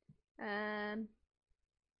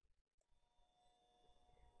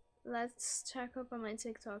 Let's check up on my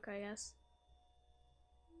TikTok, I guess.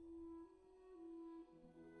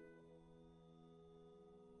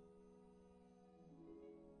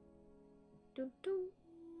 Doo -doo.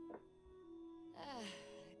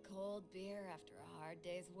 Cold beer after a hard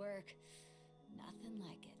day's work. Nothing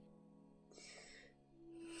like it.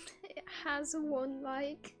 It has one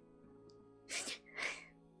like.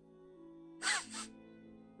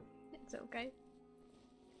 It's okay.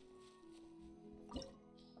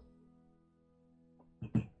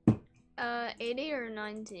 80 or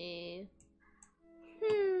 90?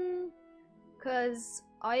 Cause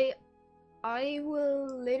I will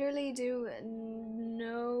literally do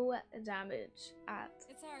no damage at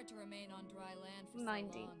It's hard to remain on dry land for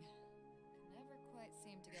 90. so long. Never quite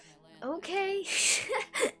seem to get my land. Okay.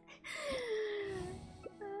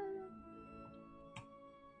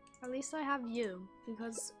 At least I have you,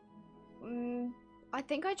 because I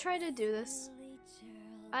think I tried to do this.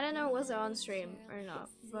 I don't know was it on stream or not,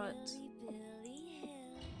 but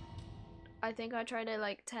I think I tried it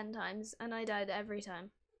like 10 times and I died every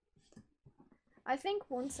time. I think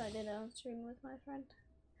once I did it on stream with my friend.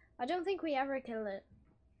 I don't think we ever killed it.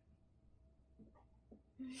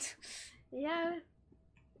 Yeah.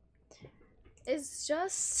 It's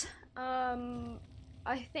just,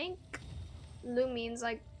 I think Lu means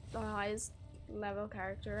like the highest level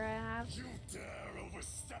character I have. You dare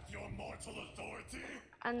overstep your mortal authority?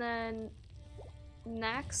 And then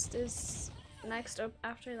next up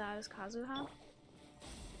after that is Kazuha.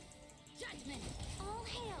 Judgment. All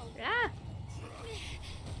hail. Yeah.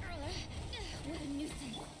 What a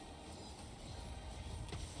nuisance.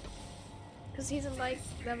 Because he's at like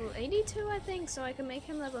level 82 I think, so I can make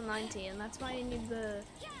him level 90, and that's why I need the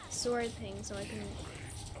sword thing so I can,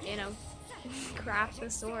 you know, craft the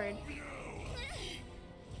sword.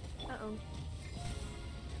 Uh-oh.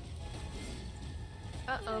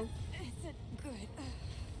 Uh-oh. Isn't good.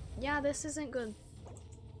 Yeah, this isn't good.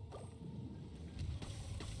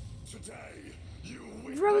 Today, you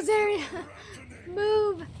witness Rosaria! your reckoning.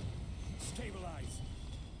 Move! Stabilize.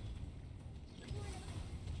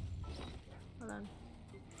 Hold on.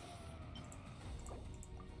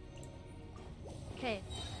 Okay.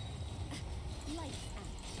 Lights out.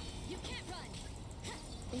 You can't run.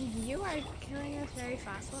 You are killing us very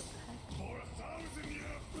fast. What the heck? For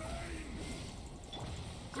 1,000-year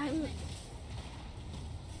pain.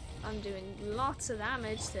 I'm doing lots of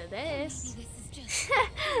damage to this. Maybe this is just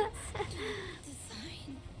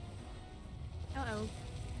design. Uh-oh.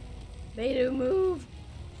 Beidou, move!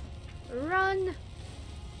 Run!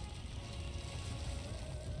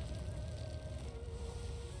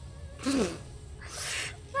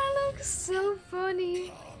 That looks so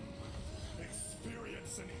funny.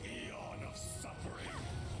 Experience an eon of suffering.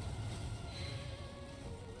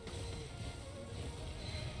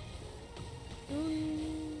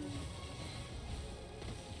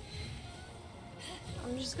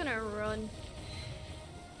 I'm just gonna run.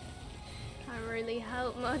 Can't really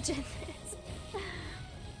help much in this.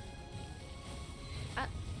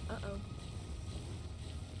 Uh-oh.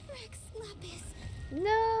 Rex Lapis. No!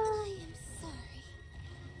 I am sorry.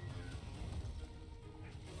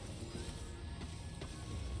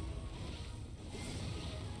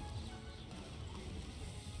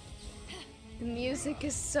 The music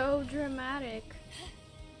is so dramatic.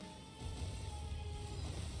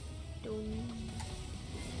 Dum.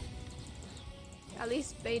 At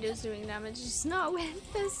least Beta's doing damage, just not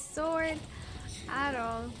with the sword at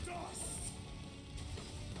all.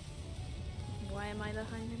 Why am I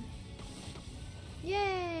behind him?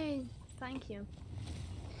 Yay! Thank you.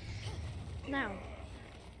 Now,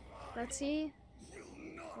 let's see.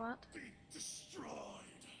 Will not What? be destroyed.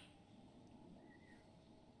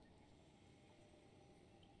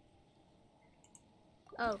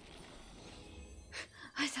 Oh.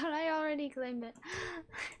 I thought I already claimed it.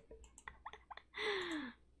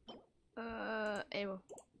 Ew.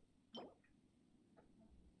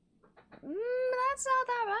 That's not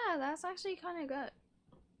that bad. That's actually kind of good.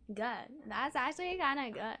 That's actually kind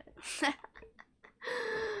of good.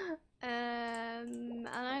 And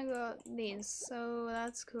I got these, so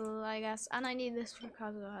that's cool, I guess. And I need this for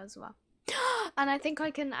Kazuha as well. And I think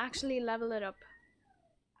I can actually level it up.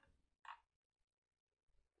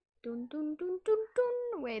 Dun dun dun dun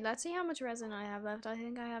dun. Wait, let's see how much resin I have left. I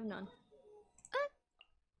think I have none.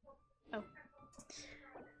 Oh.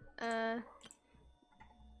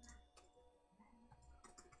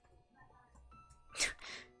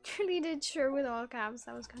 Truly did sure with all caps.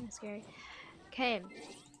 That was kind of scary. Okay.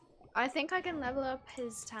 I think I can level up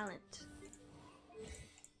his talent.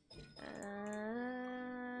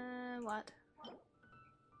 What?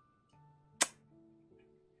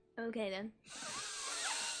 Okay then.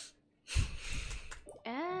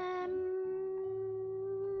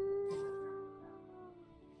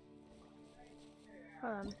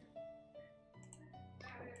 Hold on.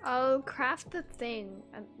 I'll craft the thing.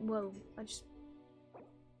 Whoa, I just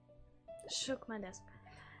shook my desk.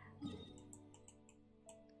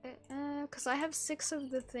 Cause I have 6 of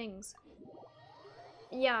the things.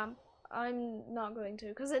 Yeah, I'm not going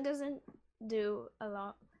to, cause it doesn't do a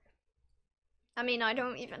lot. I mean, I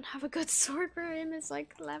don't even have a good sword for him. It's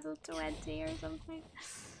like level 20 or something.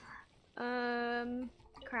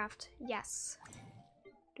 Craft. Yes.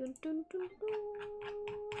 Dun, dun, dun, dun.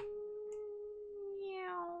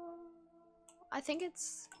 Yeah. I think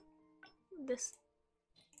it's this.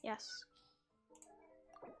 Yes.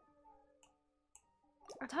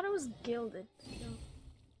 I thought it was gilded. No.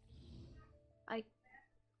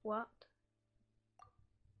 What?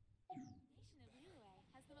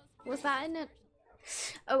 Was that in it?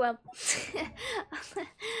 Oh well.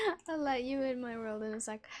 I'll let you in my world in a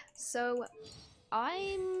sec. So,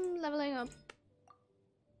 I'm leveling up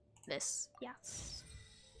this. Yes.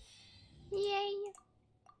 Yay!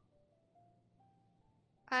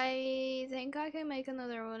 I think I can make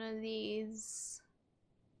another one of these.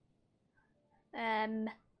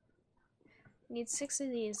 Need 6 of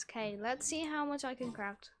these. Okay, let's see how much I can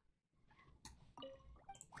craft.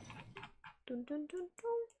 Dun, dun, dun,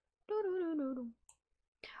 dun.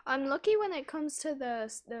 I'm lucky when it comes to the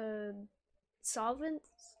solvents.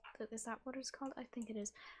 Is that what it's called? I think it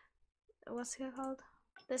is. What's it called?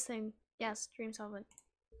 This thing. Yes, dream solvent.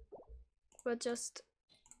 But just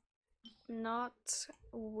not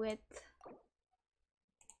with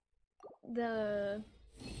the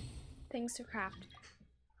things to craft.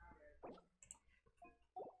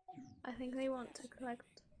 I think they want to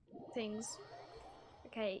collect things.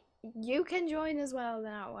 Okay, you can join as well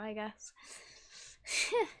now, I guess.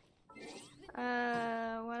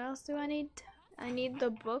 What else do I need? I need the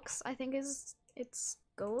books. I think it's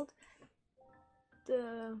gold.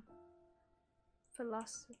 The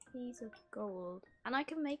philosophies of gold. And I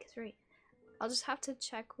can make 3. I'll just have to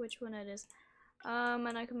check which one it is.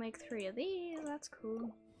 And I can make 3 of these. That's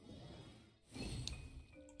cool.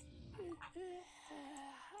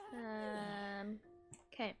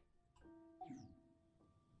 Okay.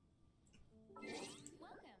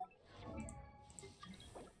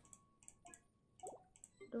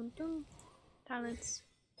 Dun dun. Talents.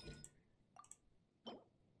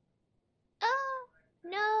 Oh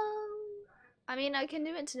no! I mean, I can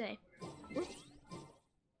do it today. Oop.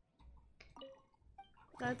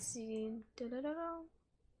 Let's see.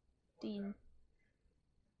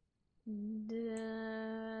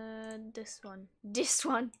 This one. This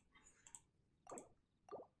one.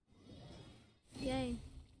 Yay.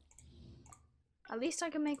 At least I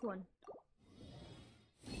can make 1.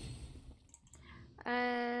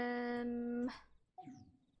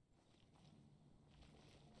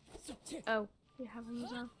 Oh, you have them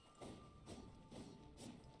as well.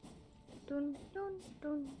 Dun, dun,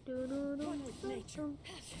 dun, dun, dun, dun, dun, dun.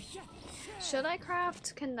 Should I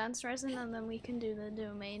craft condensed resin and then we can do the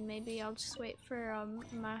domain? Maybe I'll just wait for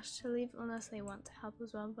Mash to leave unless they want to help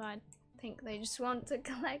as well, but I think they just want to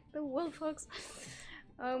collect the wolf hooks.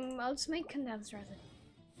 I'll just make condensed resin.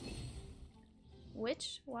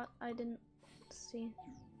 Which? What? I didn't see.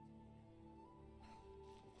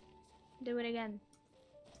 Do it again.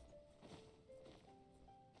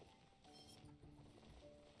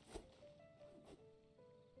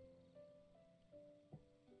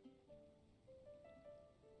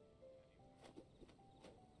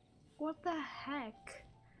 What the heck?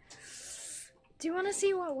 Do you want to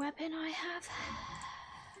see what weapon I have?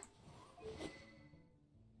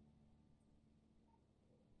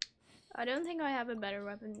 I don't think I have a better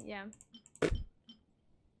weapon, yeah.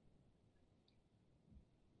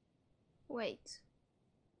 Wait.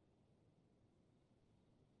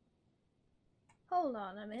 Hold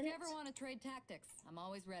on a If minute. you ever want to trade tactics, I'm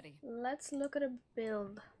always ready. Let's look at a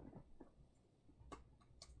build.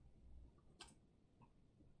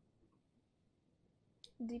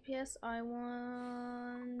 DPS, I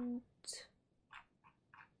want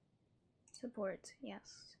support,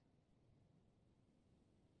 yes.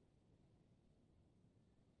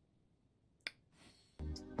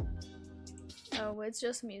 Oh, it's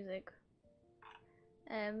just music.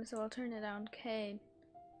 So I'll turn it down. Okay.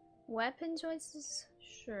 Weapon choices?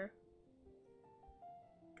 Sure.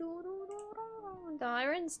 The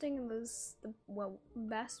Iron Sting was the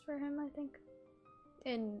best for him, I think.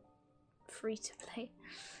 In free to play.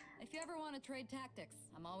 If you ever want to trade tactics,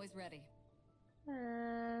 I'm always ready.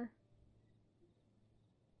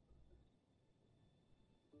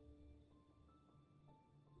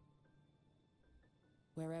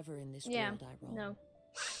 Wherever in this Yeah, world I roam, no.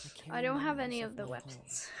 I I don't have carry any memories of the my home.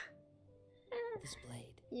 weapons. This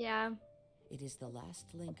blade, Yeah, it is the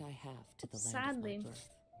last link I have to the sadly, land of my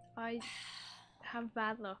birth. I have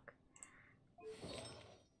bad luck.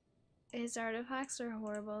 His artifacts are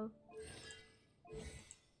horrible.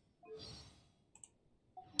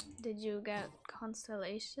 Did you get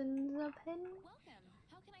constellations of him? Welcome.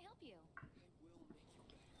 How can I help you?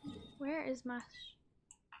 Where is Mash?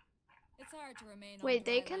 It's hard to remain on Wait,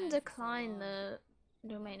 they dry can land for so decline long. the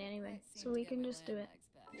domain anyway, Can't seem so to we get can my just do it. land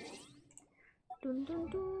bags back. Dun, dun,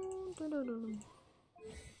 dun, dun, dun, dun.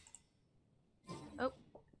 Oh,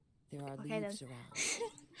 There are okay then. leaves around,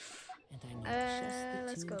 and I know just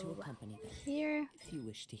let's the tune to go accompany them, here. if you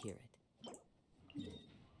wish to hear it.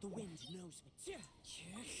 The wind knows me.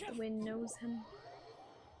 The wind knows him.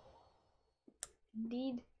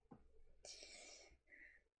 Indeed.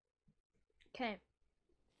 Okay.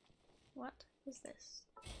 What is this?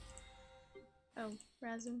 Oh,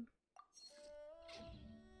 resin.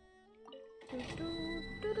 Do, do,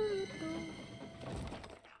 do, do, do, do.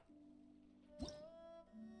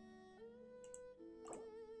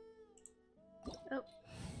 Oh.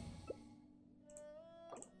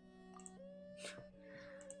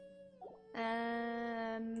 A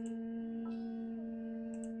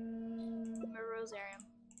rosarium.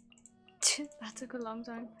 That took a long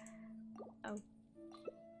time. Oh.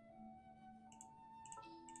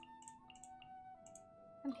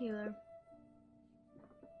 And healer.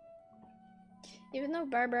 Even though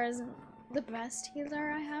Barbara isn't the best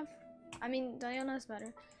healer I have, I mean Diana's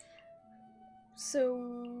better.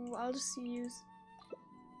 So I'll just use.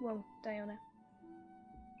 Whoa, Diana.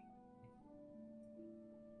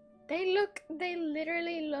 They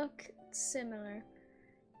literally look similar.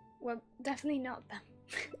 Well, definitely not them.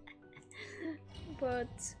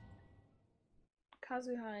 But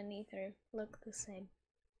Kazuha and Ether look the same.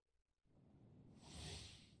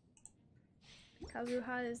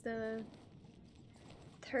 Kazuha is the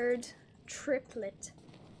third triplet.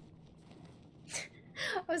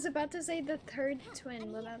 I was about to say the third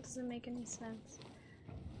twin, but that doesn't make any sense.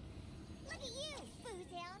 Look at you,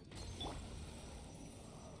 Boozound.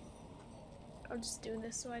 I'll just do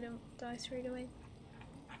this so I don't die straight away.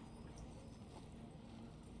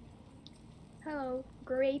 Hello,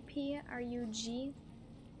 Grapey, are you G?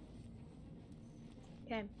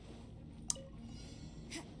 Okay.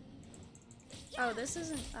 Oh, this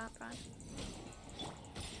isn't that bad.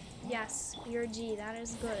 Yes, you're G, that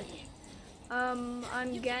is good.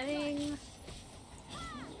 I'm getting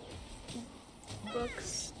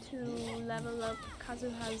books to level up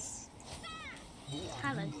Kazuha's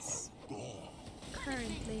talents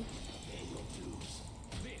currently.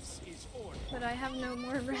 This is order. But I have no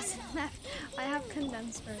more resin left. I have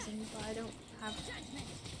condensed resin, but I don't have.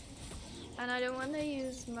 And I don't want to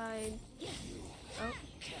use my. Oh,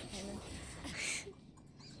 okay then.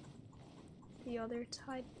 The other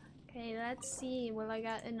type. Okay, let's see. Will I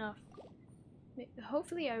get enough?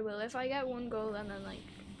 Hopefully I will. If I get one gold and then like.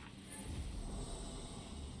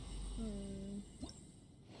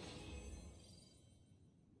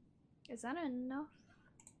 Is that enough?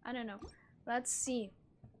 I don't know. Let's see.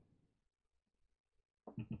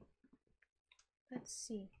 Let's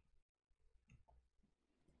see.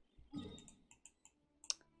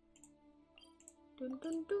 Dun,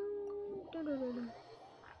 dun, dun, dun, dun, dun, dun.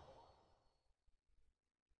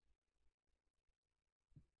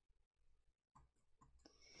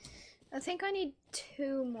 I think I need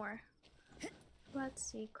 2 more. Let's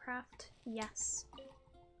see. Craft. Yes.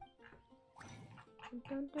 Dun,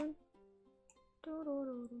 dun, dun. Dun, dun,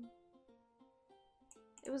 dun, dun.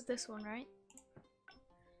 It was this one, right?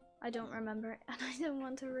 I don't remember, and I didn't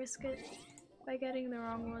want to risk it by getting the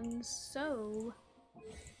wrong one, so...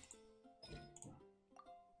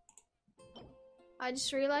 I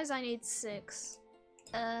just realized I need 6.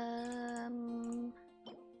 Well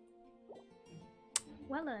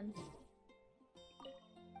then.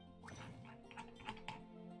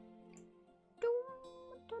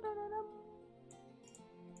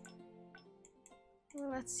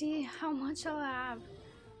 Well, let's see how much I'll have.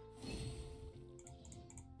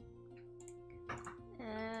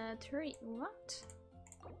 3. What?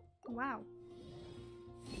 Wow.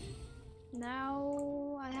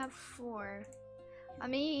 Now I have 4. I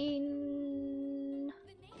mean,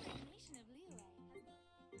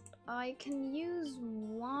 I can use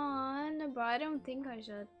 1, but I don't think I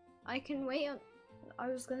should. I can wait. I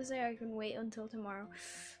was gonna say I can wait until tomorrow.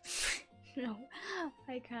 No,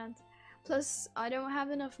 I can't. Plus, I don't have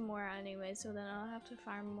enough more anyway, so then I'll have to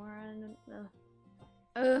farm more.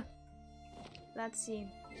 And let's see.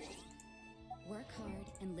 Work hard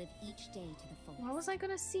and live each day to the fullest. What was I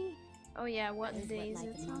gonna see? Oh yeah, what That is days what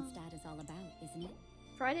life it's in on? Mondstadt is all about, isn't it?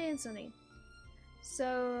 Friday and Sunday.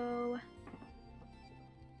 So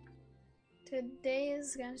today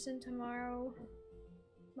is Genshin, tomorrow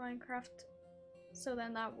Minecraft. So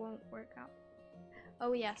then that won't work out.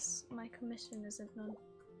 Oh yes, my commission isn't done.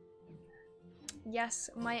 Yes,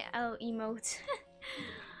 my L emote.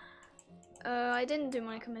 I didn't do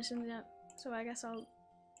my commission yet, so I guess I'll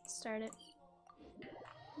start it.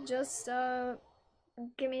 Just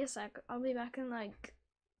give me a sec. I'll be back in like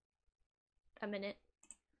a minute.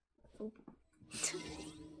 Oop.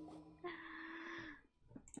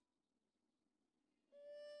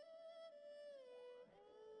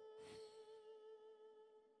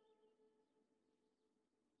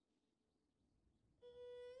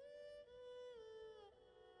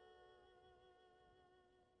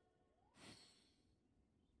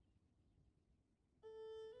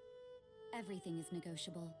 Everything is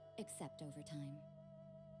negotiable, except overtime.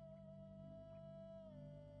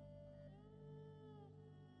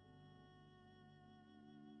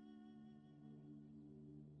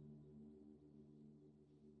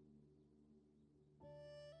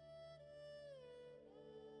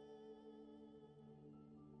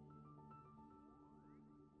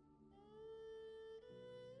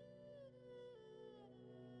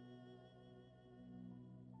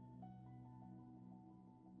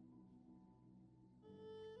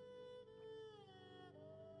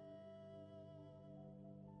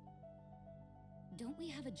 Don't we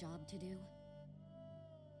have a job to do?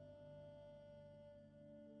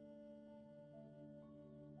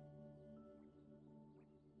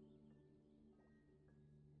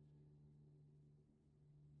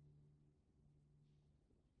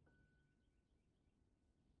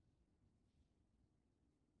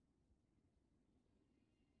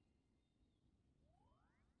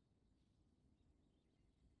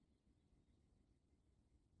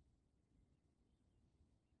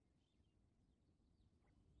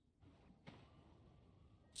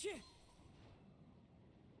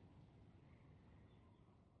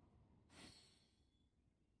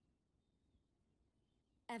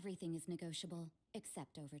 Everything is negotiable,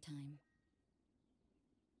 except overtime.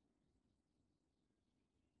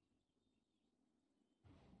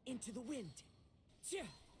 Into the wind.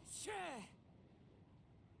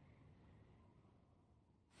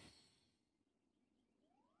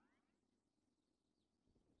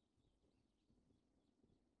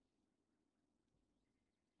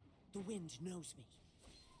 The wind knows me.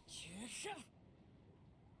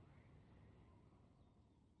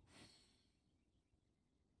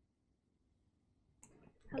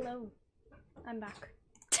 Hello, I'm back.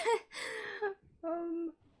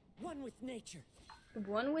 One with nature.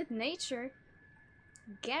 One with nature.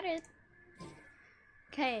 Get it?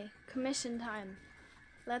 Okay, commission time.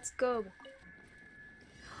 Let's go.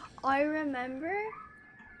 I remember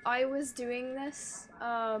I was doing this,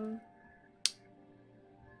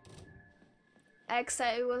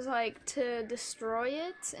 except it was like to destroy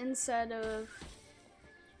it instead of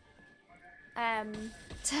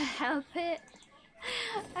to help it.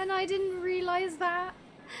 And I didn't realize that,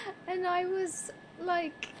 and I was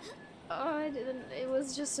like, oh, it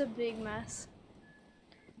was just a big mess.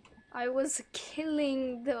 I was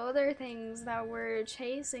killing the other things that were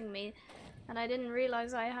chasing me, and I didn't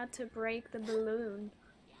realize I had to break the balloon.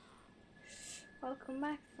 Welcome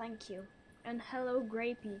back, thank you. And hello,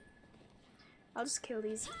 Grapey. I'll just kill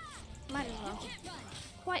these. Might as well.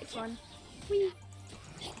 Quite fun. Whee!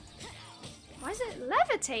 Why is it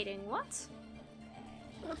levitating? What?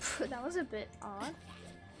 That was a bit odd.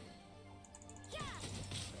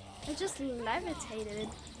 It just levitated.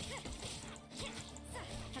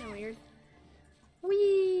 Kinda weird.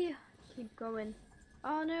 Whee! Keep going.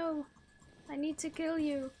 Oh no! I need to kill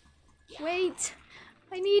you. Wait!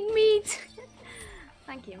 I need meat!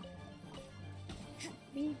 Thank you.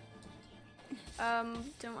 Me.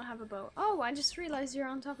 Don't have a bow. Oh, I just realized you're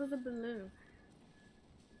on top of the balloon.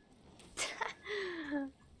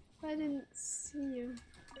 I didn't see you.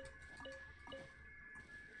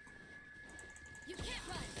 You can't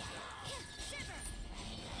run. Shiver.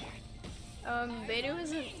 Beidou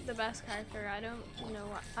isn't the best character. I don't know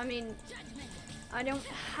what. I mean, Judgment. I don't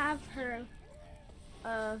have her,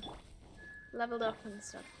 leveled up and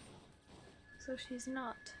stuff. So she's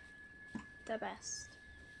not the best.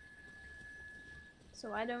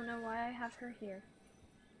 So I don't know why I have her here.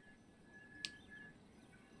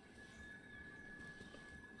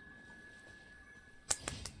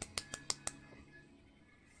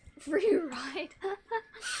 Free ride.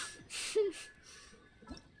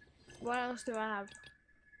 What else do I have?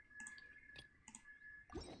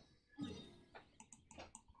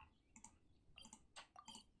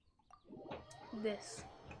 This.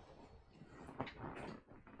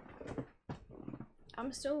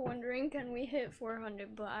 I'm still wondering, can we hit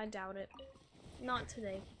 400, but I doubt it. Not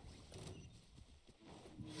today.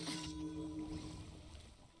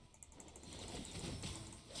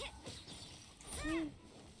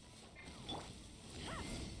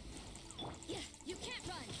 Yeah, you can't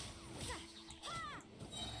run.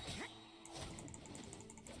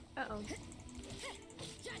 Uh-oh.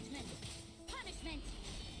 Judgment. Punishment.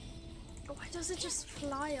 Why does it just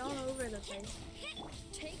fly all over the place?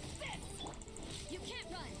 Take this. You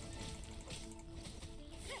can't run.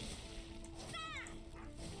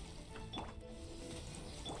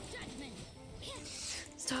 Judgment.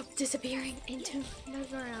 Stop disappearing into the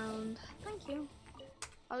ground. Thank you.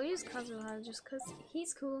 I'll use Kazuha just because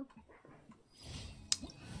he's cool.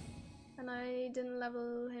 And I didn't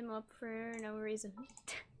level him up for no reason.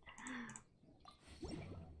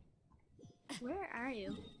 Where are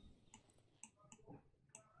you?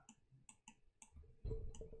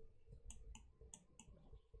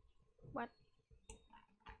 What?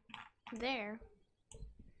 There?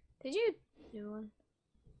 Did you do one?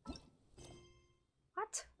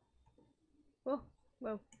 What? Whoa,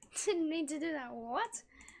 whoa. Didn't mean to do that. What?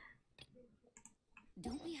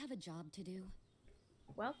 Don't we have a job to do?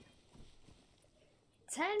 Well,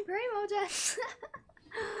 10 primo gems.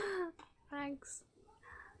 Thanks.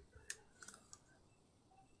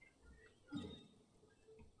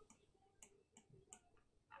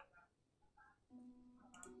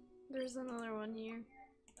 There's another one here.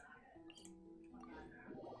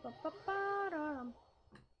 Ba-ba-ba-da-dum.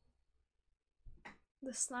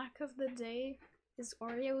 The snack of the day is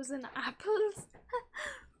Oreos and apples.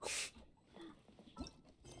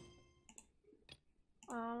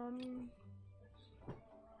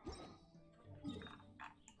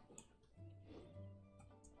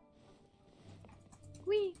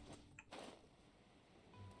 Wee.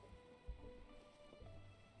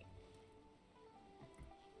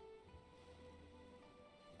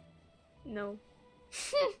 No.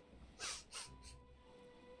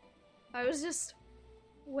 I was just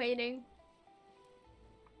waiting.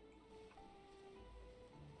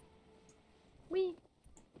 Wee.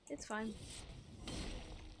 It's fine.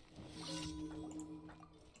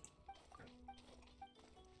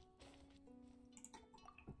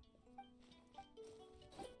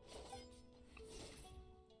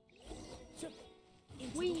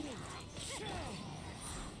 Wee.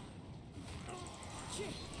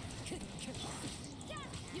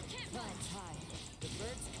 You can't run. The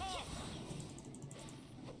birds call.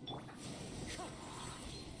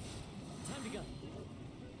 Time to go.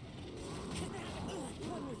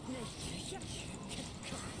 One with nature.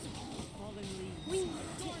 Fallen leaves.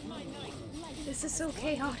 Adorn my night. This is so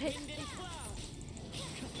chaotic. Wind and cloud.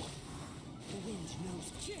 The wind knows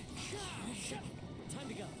me. Time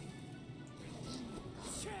to go.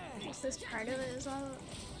 Is this part of it as well?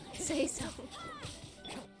 Say so.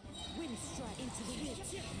 Wind strike into the wind.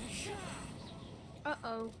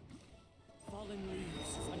 Uh-oh. Fallen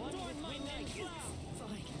leaves. Adorn my night.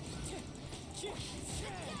 Fine.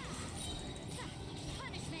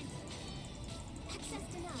 Punishment. Access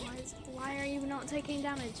denied. Why are you not taking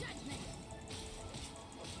damage?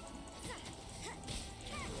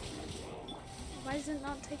 Why is it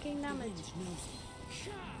not taking damage? Wind knows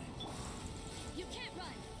me. You can't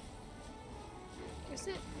run. Is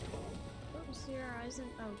it? What was your horizon?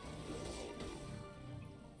 Oh.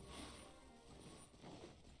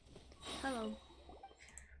 Hello.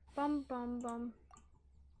 Bum bum bum.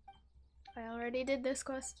 I already did this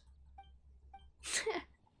quest.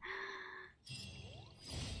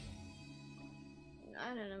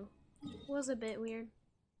 I don't know. It was a bit weird.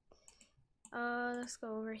 Let's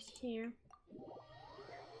go over here.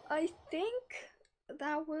 I think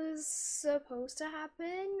that was supposed to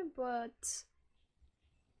happen, but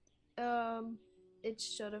it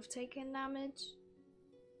should have taken damage,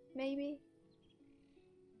 maybe,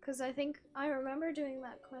 because I think I remember doing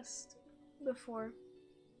that quest before,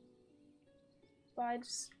 but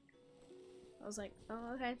I was like,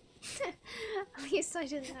 oh, okay. At least I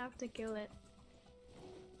didn't have to kill it.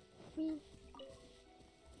 Whee.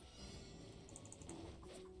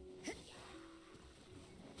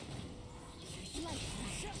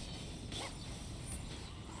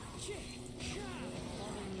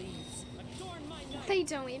 They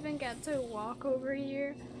don't even get to walk over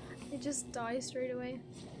here. They just die straight away.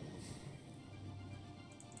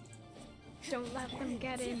 Don't let them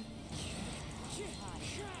get in.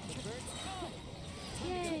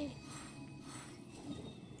 Yay!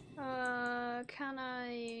 Can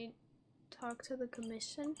I talk to the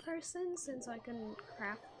commission person since I can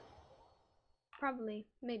craft? Probably,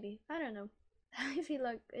 maybe, I don't know. I feel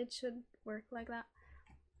like it should work like that.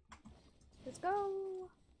 Let's go!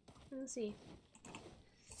 Let's see.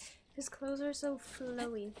 His clothes are so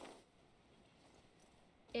flowy.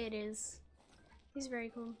 It is. He's very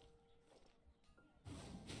cool.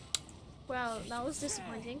 Well, that was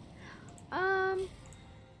disappointing.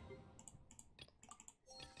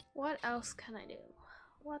 What else can I do?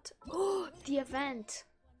 What? Oh, the event!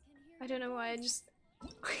 I don't know why I just...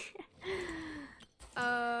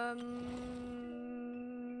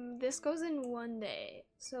 This goes in one day,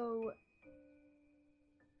 so...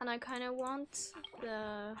 And I kind of want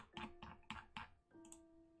the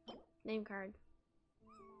name card.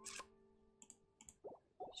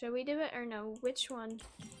 Should we do it or no? Which one?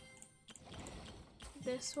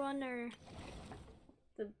 This one or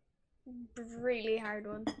the really hard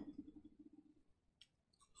one?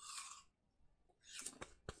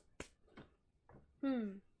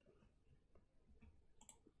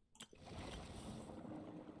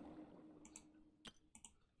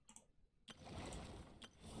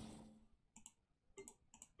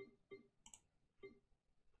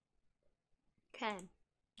 Okay.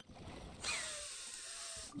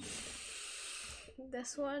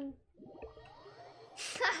 This one?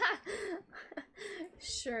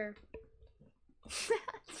 Sure.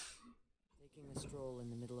 Taking a stroll in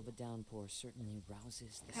the middle of a downpour certainly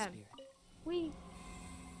rouses the Okay. spirit. Wee.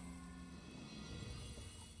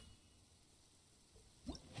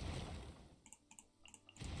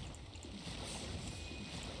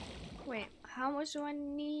 Wait, how much do I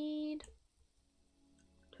need?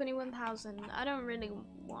 21,000. I don't really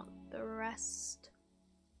want the rest.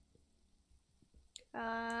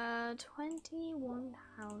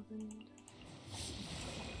 21,000.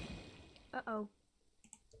 Uh-oh.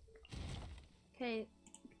 Okay,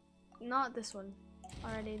 not this one.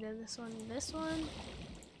 Already did this one. This one,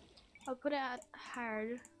 I'll put it at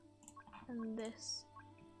hard. And this.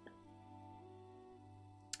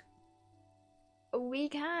 We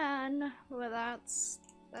can, but that's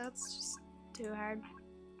just too hard.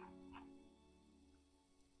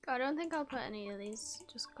 I don't think I'll put any of these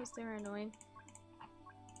just because they're annoying.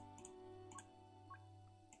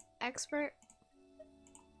 Expert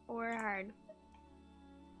or hard?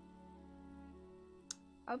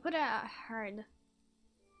 I'll put it at hard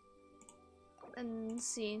and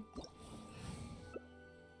see.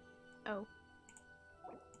 Oh.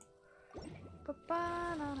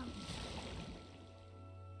 Ba-ba-da-dum.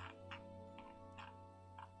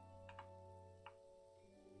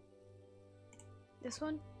 This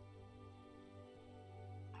one?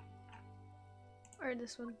 Or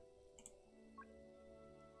this one?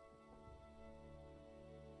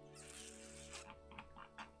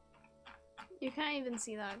 You can't even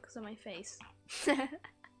see that because of my face.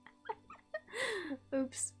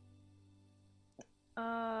 Oops.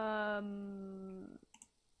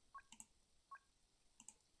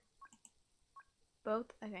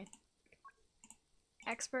 Both? Okay.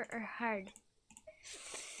 Expert or hard?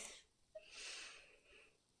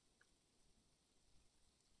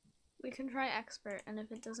 We can try expert, and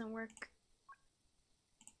if it doesn't work,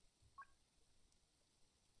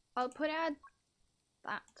 I'll put add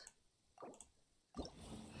that.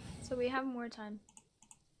 So we have more time.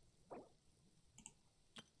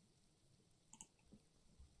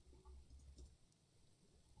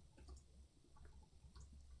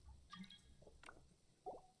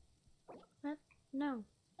 What? No.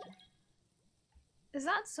 Is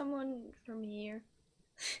that someone from here?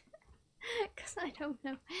 Because I don't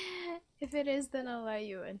know. If it is, then I'll let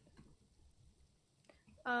you in.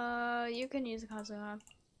 You can use a Kazuha.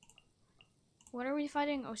 What are we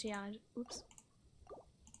fighting? Ocean. Oops.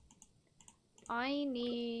 I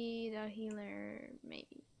need a healer,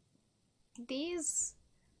 maybe. These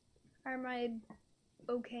are my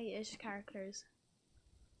okay-ish characters.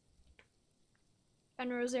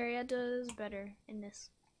 And Rosaria does better in this.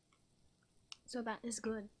 So that is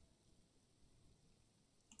good.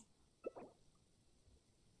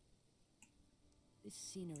 This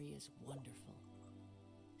scenery is wonderful.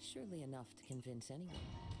 Surely enough to convince anyone.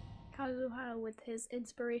 Kazuha with his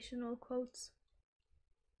inspirational quotes.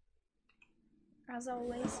 As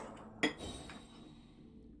always.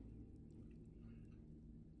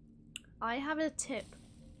 I have a tip.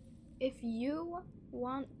 If you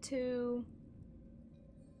want to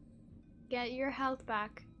get your health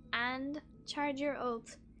back and charge your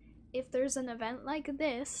ult, if there's an event like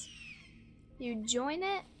this, you join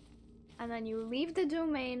it and then you leave the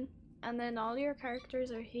domain and then all your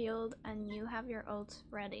characters are healed and you have your ult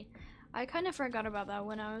ready. I kind of forgot about that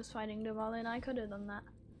when I was fighting Duval, I could have done that.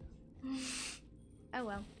 Oh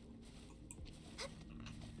well.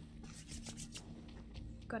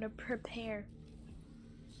 Gotta prepare.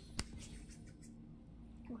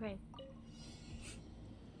 Okay.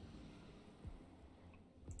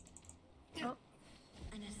 Oh.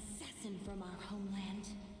 An assassin from our homeland,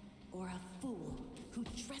 or a fool who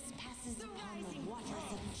trespasses upon the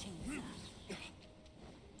waters of Chainsa.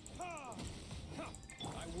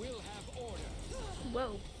 I will have order.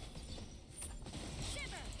 Whoa.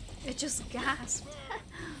 It just gasped.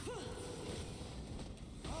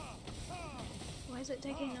 Why is it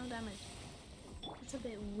taking no damage? It's a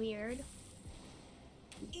bit weird.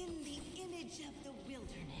 In the image of the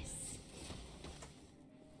wilderness.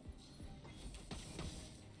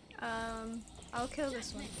 I'll kill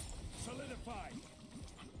this one. Solidified.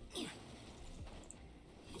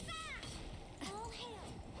 All hail!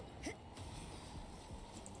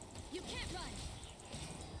 You can't run!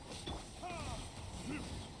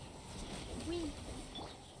 Whee!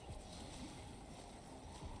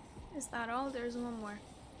 Is that all? There's one more.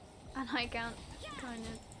 And I can't kind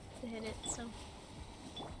of hit it, so.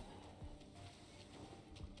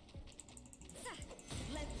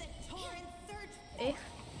 Let the torrent surge Eh.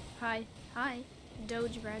 Hi. Hi.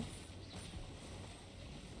 Doge bread.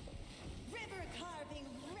 river carving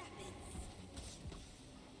rapids.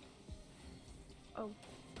 Oh.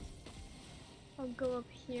 I'll go up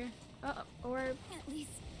here. Or At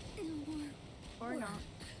least no more. or not.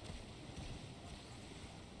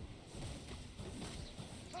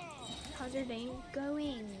 How's your day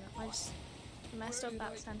going? I just messed up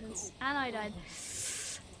that sentence. And I died.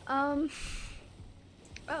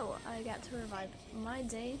 Oh, I got to revive. My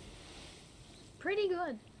day, pretty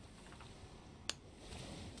good.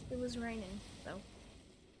 It was raining, though.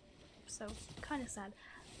 So, kind of sad.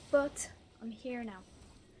 But, I'm here now.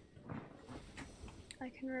 I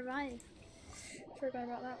can revive. Forgot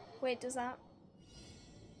about that. Wait, does that...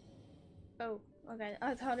 Oh, okay.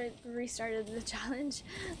 I thought it restarted the challenge.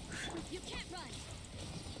 You can't run!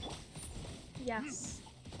 Yes.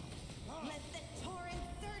 Let the torrent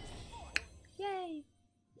surge forth. Yay!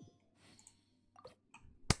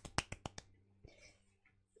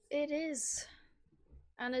 It is.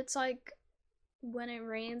 And it's like, when it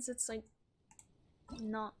rains, it's like,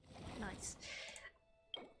 not nice.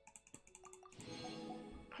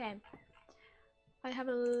 Okay. I have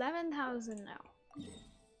 11,000 now.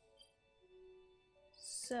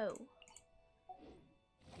 So.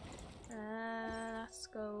 Let's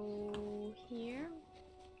go here.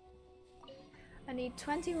 I need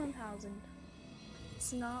 21,000.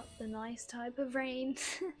 It's not the nice type of rain.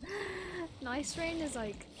 Nice rain is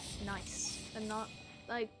like nice, and not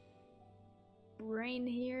like rain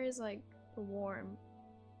here is like warm.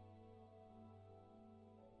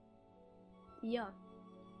 Yeah.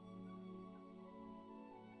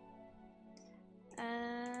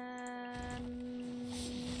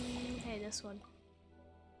 Hey, this one.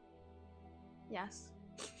 Yes.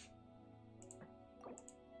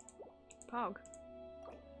 Pog.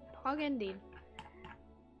 Pog indeed.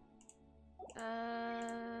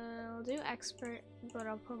 I'll do expert, but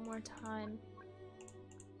I'll put more time.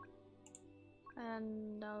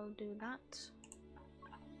 And I'll do that.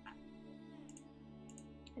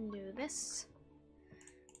 And do this.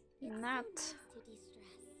 And that.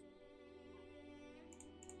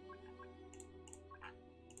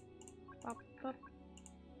 Bop, bop.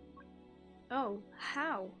 Oh,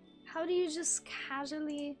 how? How do you just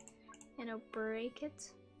casually, you know, break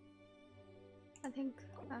it? I think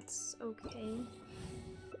that's okay.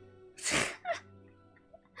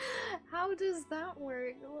 How does that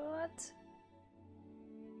work? What?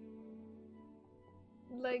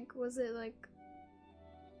 Like, was it like...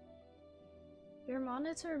 Your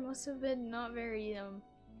monitor must have been not very,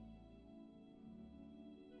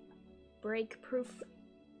 break proof.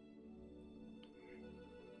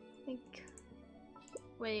 I think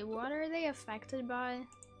Wait, what are they affected by?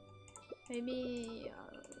 Maybe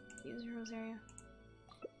use Rosaria.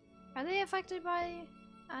 Are they affected by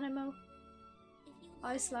Animo?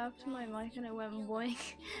 I slapped my mic and it went boing.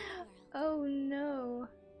 Oh no.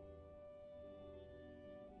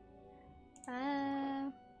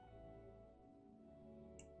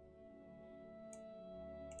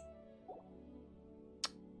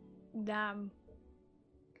 Damn.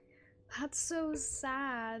 That's so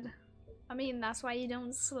sad. I mean, that's why you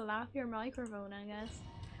don't slap your microphone, I guess.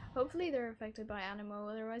 Hopefully they're affected by Animo,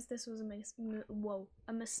 otherwise this was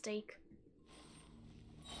a mistake.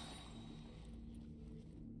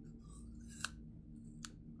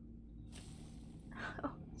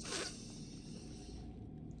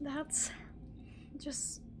 That's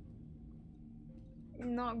just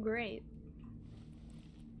not great.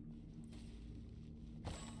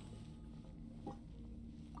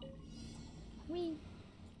 We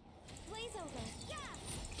Blaze over. Yeah.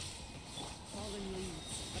 Fallen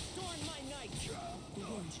leaves, adorn my night. The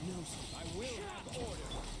wind knows it. I will have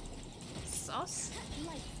order. sauce.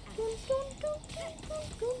 Lights out. Dun, dun, dun, dun, dun,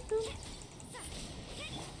 dun, dun.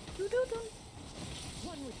 Dun, dun, dun.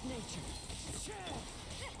 One with nature.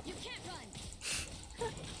 You can't run.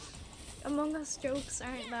 Among Us jokes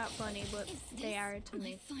aren't that funny, but Is they this are to my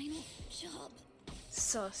me. final job?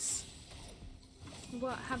 Sus.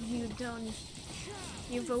 What have you done?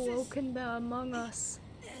 You've awoken the Among Us.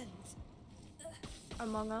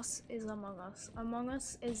 Among Us is Among Us. Among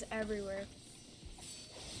Us is everywhere.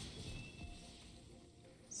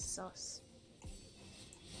 Sus.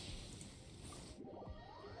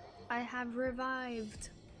 I have revived.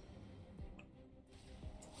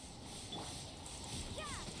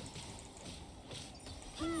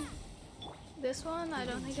 This one, I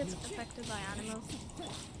don't think it's affected by Animo.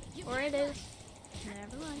 Or it is.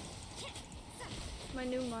 Never mind. My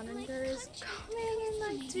new monitor is coming in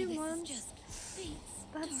like 2 months.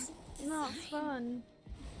 That's not fun.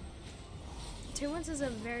 2 months is a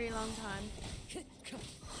very long time.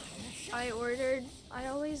 I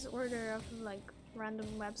always order off of like random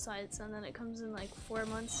websites and then it comes in like 4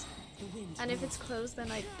 months. And if it's closed,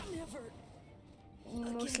 then I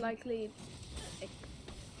most likely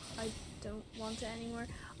I don't want it anymore.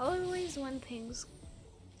 Always when things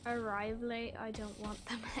arrive late, I don't want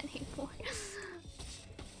them anymore.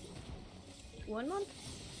 1 month?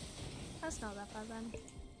 That's not that bad then.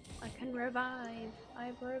 I can revive.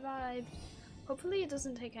 I've revived. Hopefully it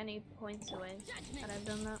doesn't take any points away that I've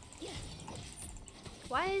done that.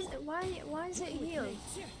 Why is it healed?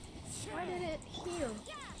 Why did it heal?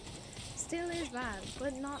 Still is bad,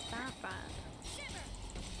 but not that bad.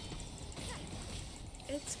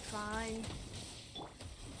 It's fine.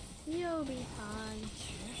 You'll be fine.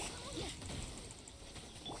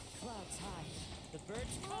 Clouds high. The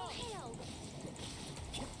birds call.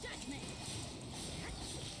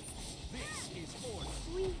 This is order.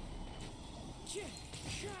 We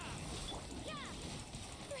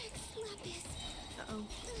Rex Lapis. Uh-oh. I'm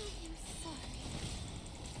sorry.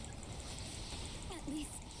 At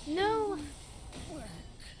least No! work.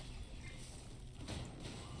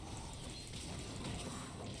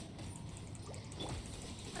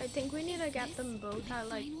 I think we need to get them both at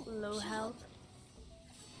like low health.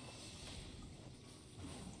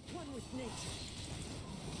 One with nature.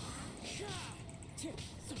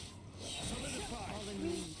 Fallen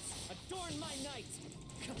leaves, adorn my night.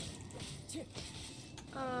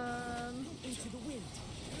 Into the wind.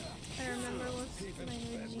 I remember what's my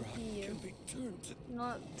new GPU.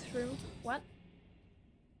 Not true. What?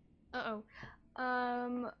 Uh-oh.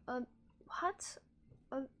 What?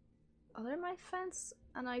 Other my fence?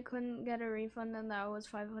 And I couldn't get a refund and that was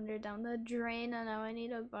 500 down the drain and now I need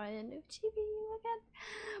to buy a new GPU again.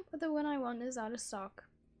 But the one I want is out of stock.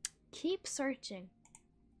 Keep searching.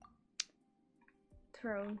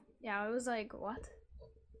 Throne. Yeah, I was like, what?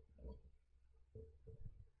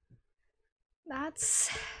 That's...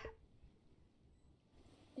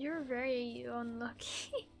 You're very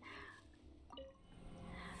unlucky.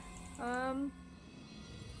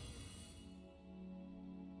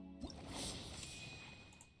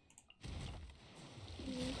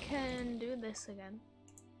 We can do this again.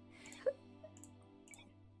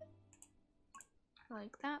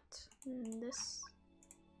 Like that. And this.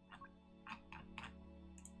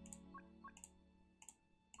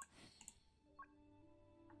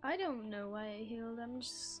 I don't know why I healed. I'm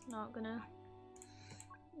just not gonna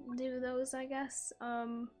do those, I guess.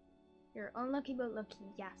 You're unlucky but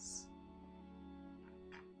lucky, yes.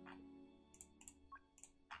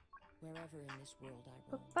 Wherever in this world I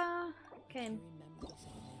roam, Papa. I Okay, carry memories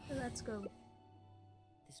of my let's go.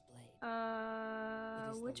 This blade.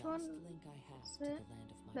 Which one? Link I have Is to the it?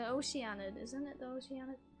 land of my The birth. Oceanid, isn't it the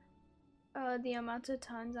Oceanid? The amount of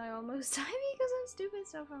times I almost die because of stupid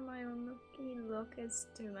stuff on my own lucky look is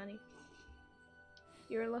too many.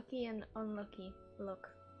 You're lucky and unlucky. Look.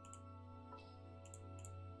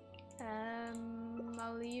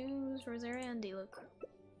 I'll use Rosaria and D-Look.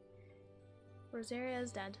 Rosaria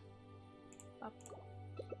is dead. Up.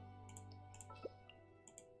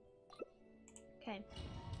 Okay.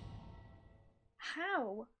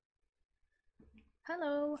 How?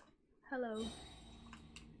 Hello. Hello.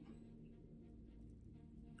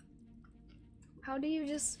 How do you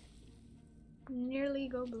just nearly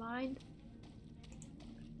go blind?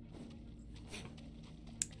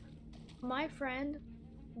 My friend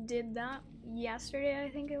did that yesterday, I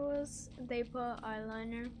think it was. They put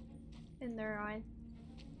eyeliner in their eye.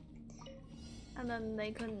 And then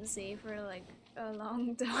they couldn't see for like a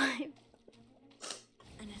long time.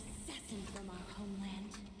 An assassin from our homeland,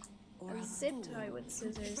 or A a zip fool tie with who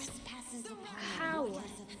scissors. trespasses upon How? the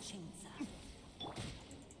waters of Chainsaw.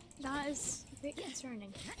 That is a bit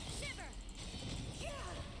concerning.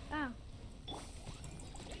 Oh.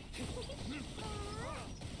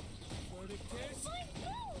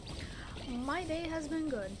 My day has been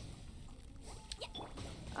good.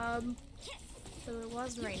 So it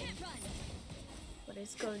was raining. But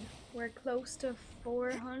it's good. We're close to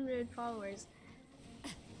 400 followers.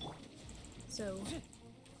 So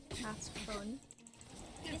that's fun.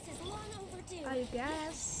 This is long overdue. I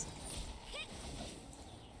guess.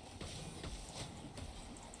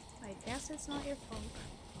 I guess it's not your fault.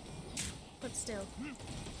 But still.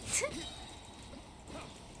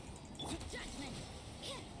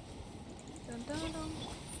 Dun, dun, dun.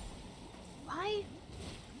 Why?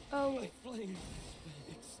 Oh, My flame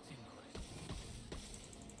extinguished.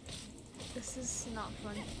 this is not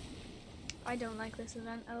fun. I don't like this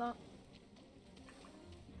event a lot.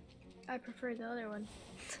 I prefer the other one.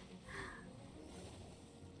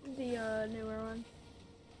 The newer one.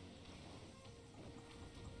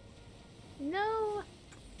 No!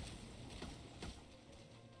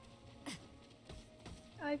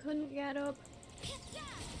 I couldn't get up.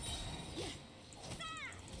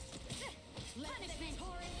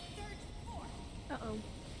 Uh-oh.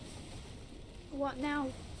 What now?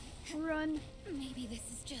 Run! Maybe this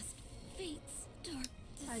is just fate's dark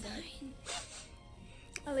I design. died.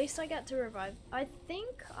 At least I get to revive. I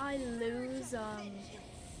think I lose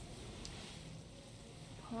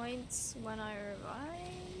points when I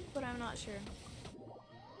revive, but I'm not sure.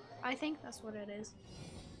 I think that's what it is.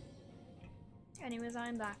 Anyways,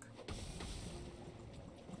 I'm back.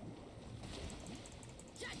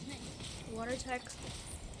 Water tech.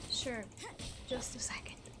 Sure. Just a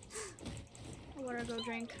second. Water, go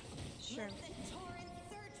drink. Sure.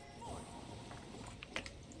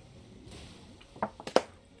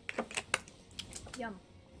 Yum.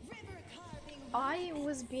 I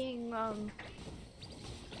was being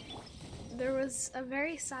there was a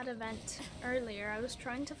very sad event earlier. I was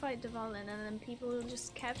trying to fight Devalin and then people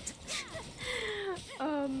just kept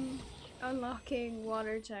unlocking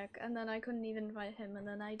water check and then I couldn't even fight him and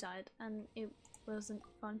then I died and it wasn't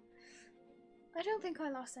fun. I don't think I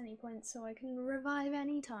lost any points, so I can revive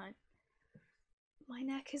anytime. My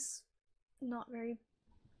neck is not very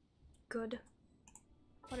good.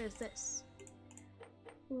 What is this?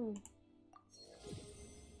 Ooh.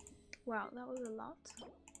 Wow, that was a lot.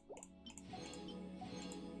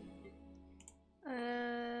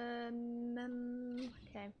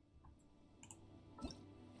 Okay.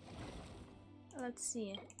 Let's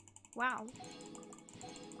see. Wow.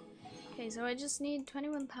 Okay, so I just need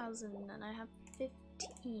 21,000 and I have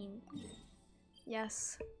 15.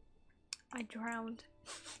 Yes. I drowned.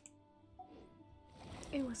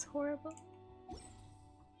 It was horrible.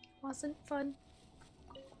 Wasn't fun.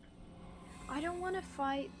 I don't want to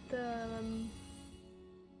fight the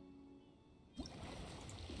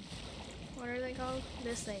what are they called?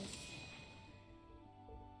 This thing.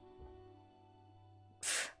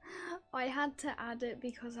 I had to add it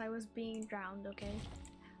because I was being drowned, okay?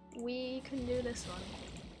 We can do this one.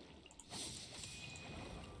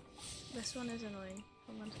 This one is annoying.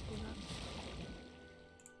 I want to do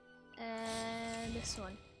that. And this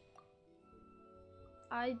one.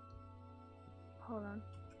 Hold on.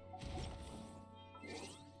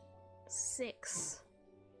 6.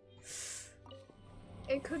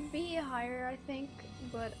 It could be higher, I think,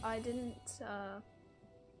 but I didn't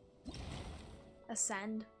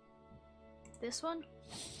ascend. This one?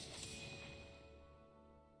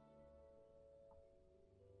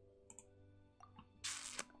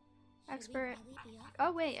 Expert.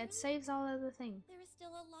 Oh wait, it saves all of the thing. There is still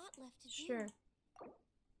a lot left to do. Sure.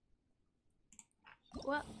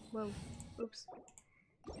 What? Whoa. Oops.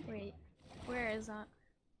 Wait. Where is that?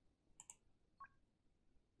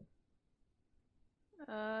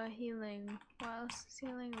 Healing. What else is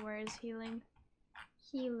healing? Where is healing?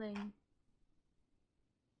 Healing.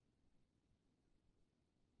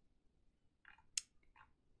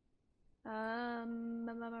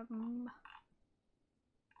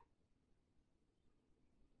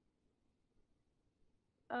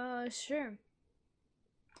 Sure.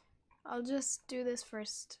 I'll just do this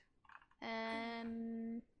first.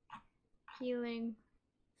 Healing.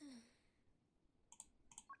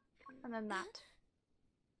 And then that.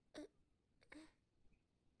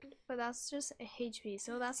 But that's just a HP,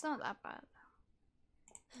 so that's not that bad.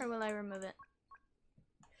 Or will I remove it?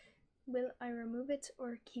 Will I remove it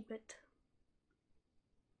or keep it?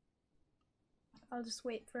 I'll just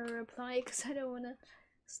wait for a reply because I don't want to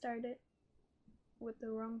start it with the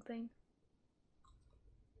wrong thing.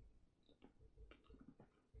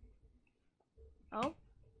 Oh?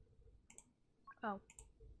 Oh.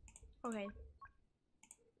 Okay.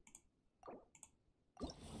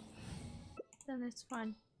 Then it's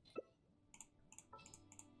fine.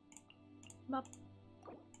 Bop.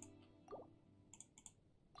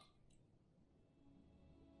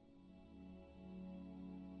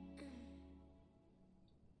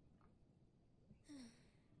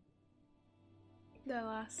 The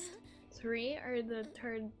last 3 or the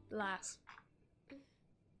third last?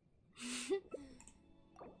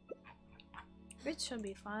 It should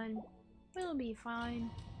be fine. We'll be fine.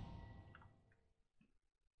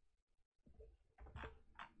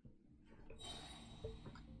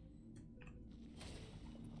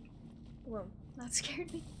 Whoa, that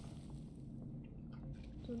scared me.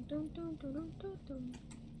 Dun, dun, dun, dun, dun, dun, dun.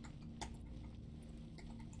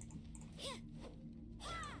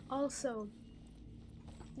 Also,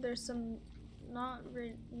 there's some not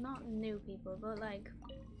new people, but like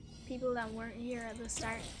people that weren't here at the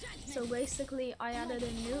start. So basically, I added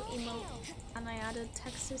a new emote and I added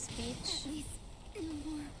text to speech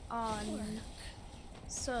on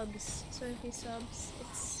subs. So if you subs,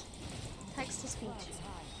 it's text to speech,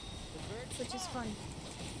 which is fun.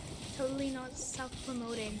 Totally not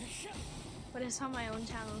self-promoting, but it's on my own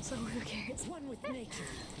channel, so who cares? One with nature.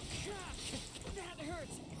 That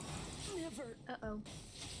hurts. Never. Uh-oh.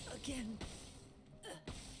 Again.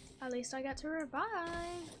 At least I got to revive.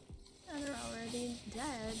 And they're already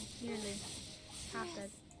dead. Nearly. Half dead.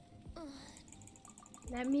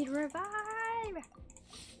 Let me revive!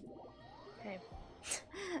 Okay.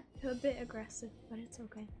 A bit aggressive, but it's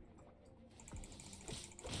okay.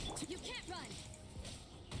 You can't run.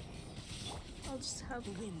 I'll just help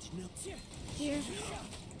The wind no. here.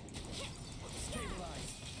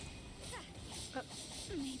 Stabilize.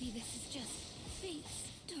 Maybe this is just fate's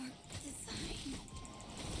dark design.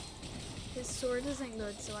 His sword isn't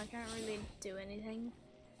good, so I can't really do anything.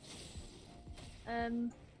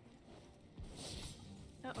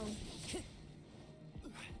 Uh-oh.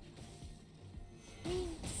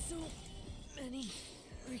 So many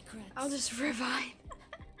regrets. I'll just revive.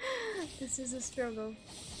 This is a struggle.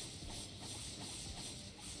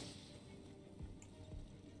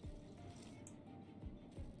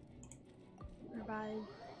 Revive.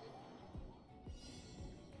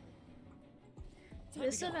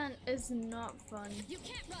 This event is not fun. You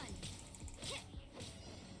can't run.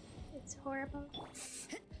 It's horrible.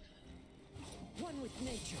 One with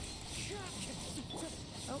nature.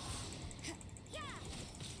 Oh.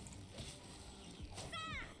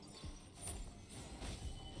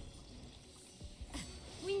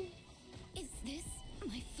 Whee! Is this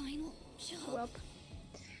my final job? Well,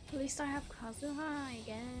 at least I have Kazuha, I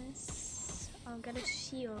guess. I'll get a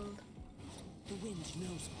shield. The wind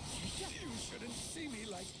knows me. You shouldn't see me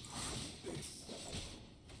like this.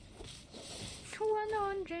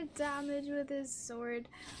 100 damage with his sword.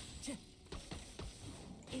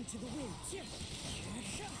 Into the wind.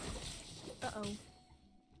 Uh-oh.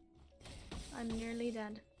 I'm nearly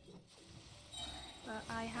dead. But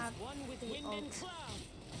I have One with the wind and ult. cloud.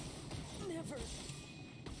 Never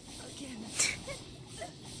again.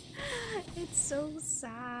 It's so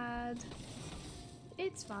sad.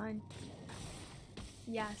 It's fine.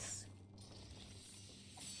 Yes.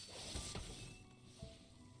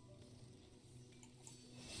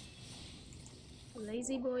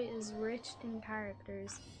 Lazy Boy is rich in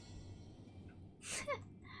characters.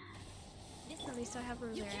 At least I have You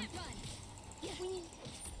Rosaria. can't run.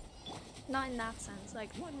 Not in that sense,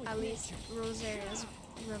 like One with at least Rosaria's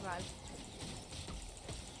revived.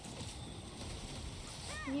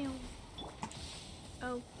 Meow.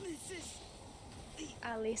 Oh, This is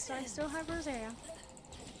at least I still have Rosaria.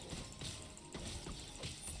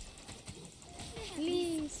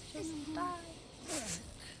 Please, just die.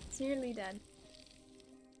 It's nearly dead.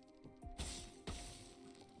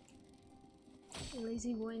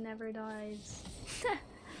 Lazy boy never dies.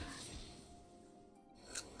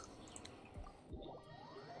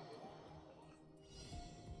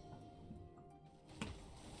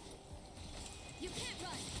 You can't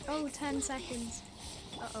run. Oh, 10 seconds.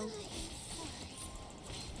 Uh-oh.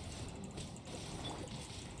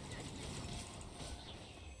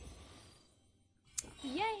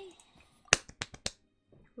 Yay!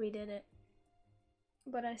 We did it.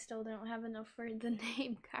 But I still don't have enough for the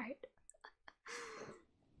name card.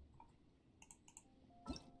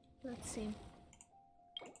 Let's see.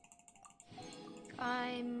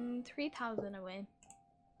 I'm 3,000 away.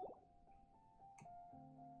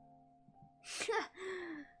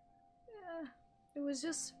 It was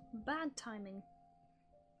just bad timing.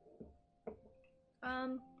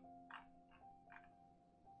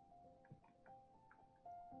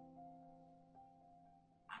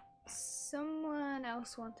 Someone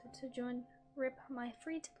else wanted to join. Rip my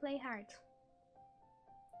free-to-play heart.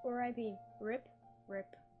 Or IP. Rip.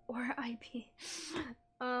 Or IP.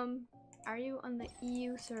 Are you on the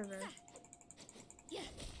EU server?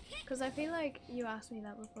 Because I feel like you asked me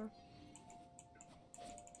that before.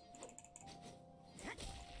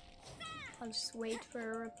 I'll just wait for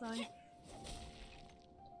a reply.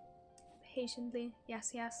 Patiently.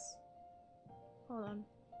 Yes, yes. Hold on.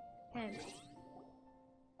 Okay.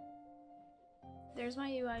 There's my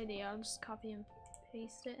UID. I'll just copy and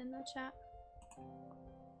paste it in the chat.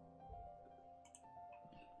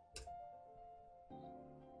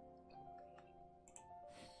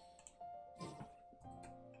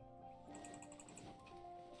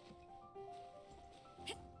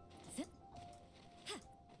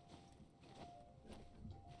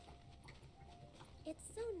 It's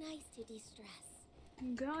so nice to de-stress.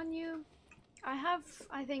 Ganyu.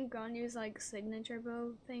 I think Ganyu's like signature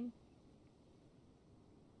bow thing.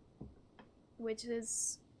 Which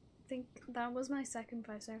is, I think that was my second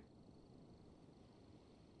 5-star.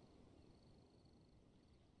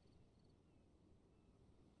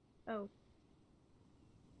 Oh.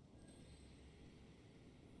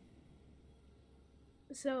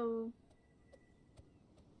 So.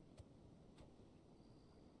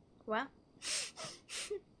 What?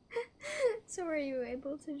 So are you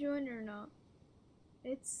able to join or not?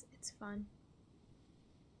 It's fun.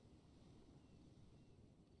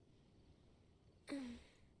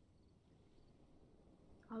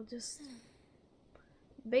 I'll just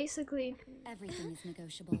basically. Everything is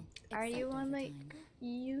negotiable. Are you except on like overtime.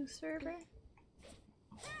 EU server?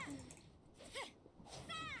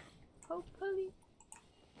 Hopefully.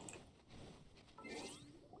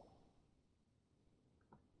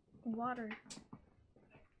 Water.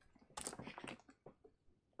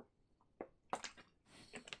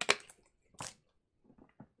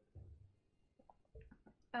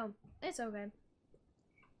 Oh, it's okay.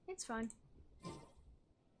 It's fine.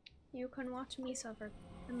 You can watch me suffer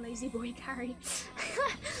and lazy boy carry.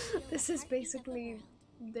 This is basically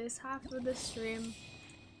this half of the stream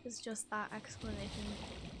is just that explanation.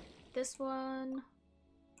 This one,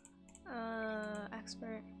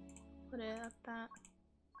 expert, put it at that.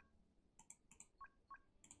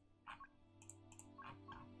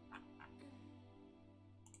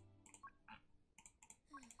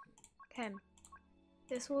 Okay,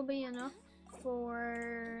 this will be enough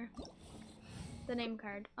for the name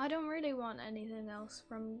card. I don't really want anything else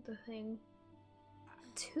from the thing,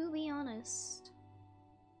 to be honest.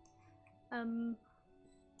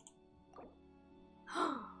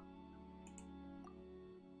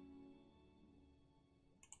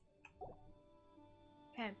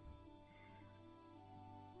 Okay.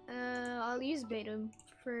 I'll use Beta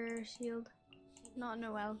for shield. Not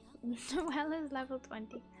Noelle. Noelle is level 20.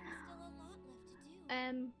 Still a lot left to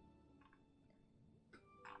do.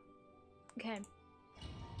 Okay.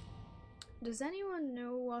 Does anyone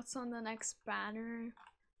know what's on the next banner?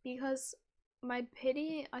 Because my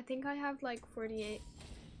pity, I think I have like 48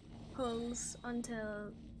 pulls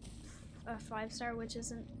until a 5-star, which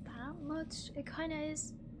isn't that much. It kind of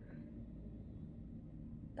is.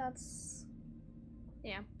 That's,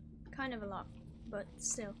 yeah, kind of a lot, but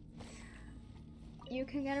still. You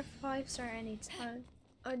can get a 5-star anytime.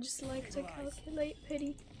 I just like to calculate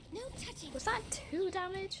pity. No touching. Was that 2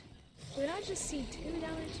 damage? Did I just see 2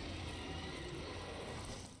 damage?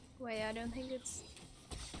 Wait, I don't think it's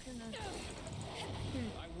gonna.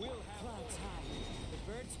 I will have clouds high. The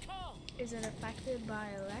birds call. Is it affected by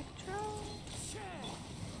electro?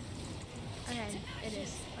 Okay, it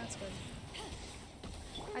is. That's good.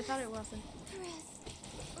 I thought it wasn't. Rest.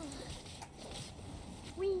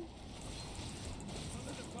 Whee!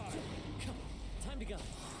 hard. Come, time to go.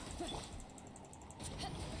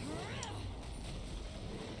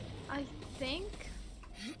 I think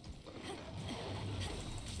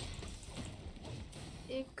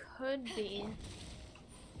it could be.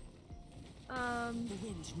 The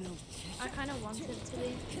wind knows. I kind of want it to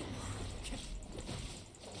be.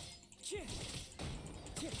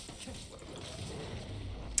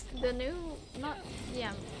 The new, not,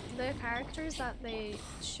 yeah, the characters that they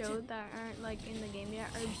showed that aren't like in the game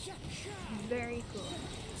yet are very cool.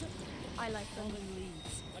 I like them.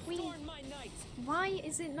 Wee. Why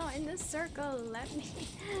is it not in this circle? Let me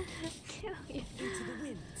kill you.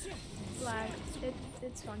 Flag.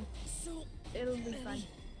 It's fun. It'll be fun.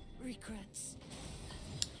 Regrets.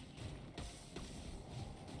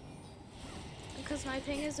 Because my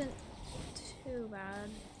ping isn't too bad.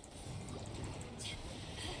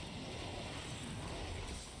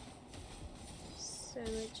 So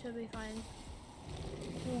it should be fine.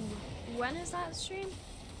 Ooh. When is that stream?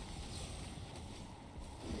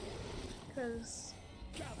 Because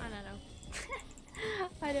I don't know.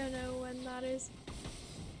 I don't know when that is.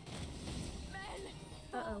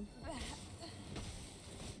 Uh-oh.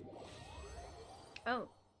 Oh.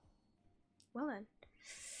 Well then.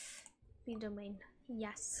 B domain.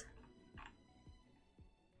 Yes.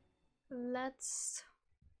 Let's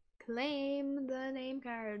claim the name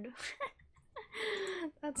card.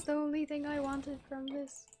 That's the only thing I wanted from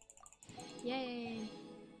this. Yay.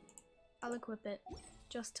 I'll equip it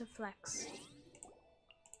just to flex.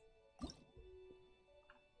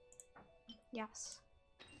 Yes.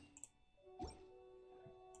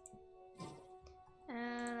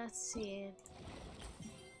 Let's see.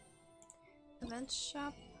 Event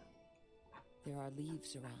shop. There are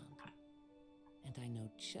leaves around, and I know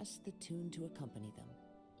just the tune to accompany them,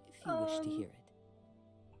 if you wish to hear it.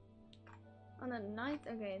 On the 9th?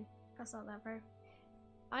 Okay, that's not that far.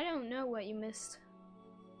 I don't know what you missed.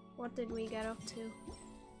 What did we get up to?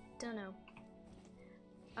 Don't know.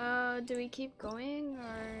 Do we keep going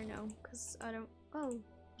or no? Cause I don't. Oh.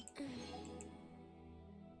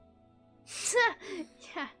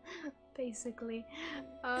 Yeah, basically.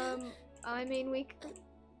 I mean, we.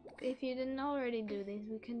 If you didn't already do these,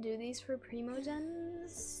 we can do these for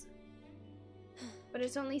Primogens. But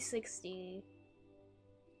it's only 60.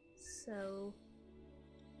 So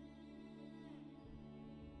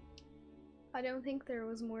I don't think there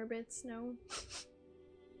was more bits, no.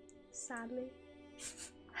 Sadly.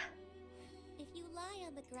 If you lie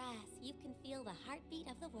on the grass, you can feel the heartbeat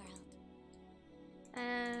of the world.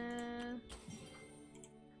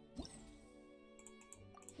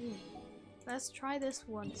 Let's try this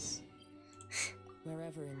once.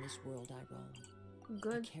 Wherever in this world I roam,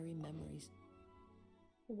 Good. I carry memories.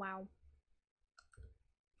 Wow.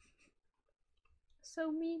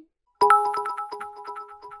 So mean.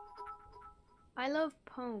 I love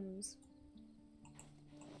poems.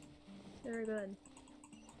 They're good.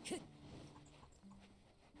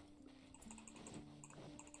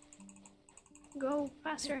 Go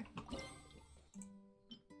faster.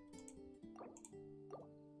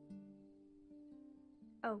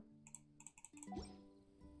 Oh.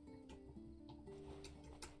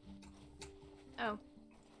 Oh.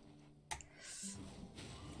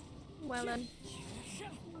 Well then.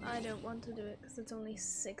 I don't want to do it because it's only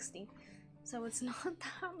 60. So it's not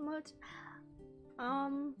that much.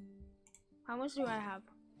 How much do I have?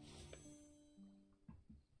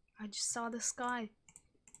 I just saw the sky.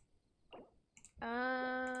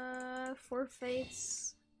 4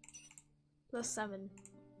 fates plus 7.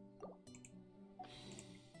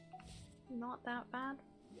 Not that bad.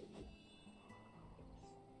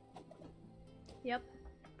 Yep.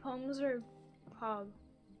 Poems are pog.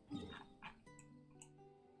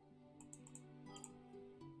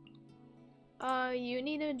 You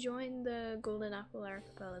need to join the Golden Apple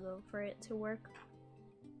Archipelago for it to work.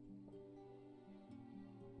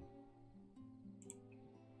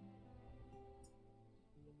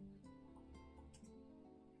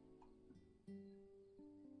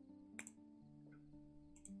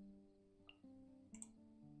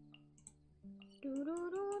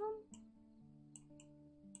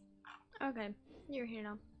 Okay, you're here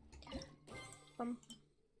now. Bum.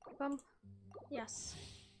 Bum. Yes.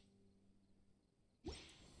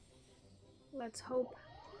 Let's hope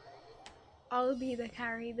I'll be the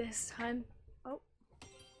carry this time. Oh.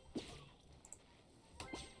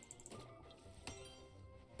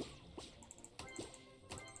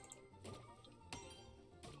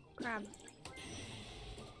 Crab.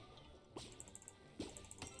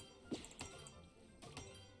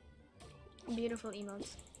 Beautiful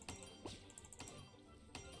emotes.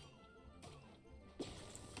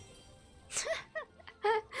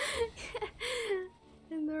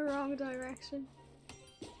 direction.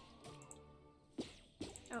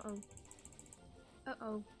 Uh-oh.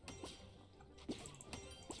 Uh-oh.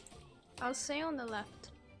 I'll stay on the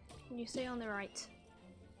left. And you stay on the right.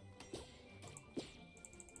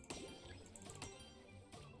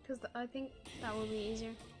 Because I think that will be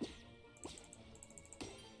easier.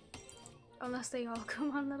 Unless they all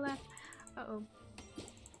come on the left. Uh-oh.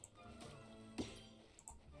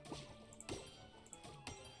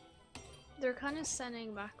 They're kind of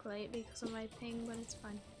sending back late because of my ping, but it's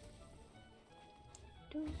fine.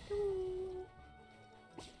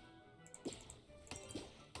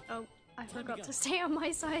 Oh, I forgot to stay on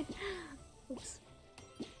my side. Oops.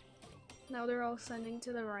 Now they're all sending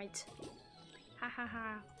to the right. Ha ha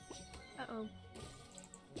ha. Uh-oh.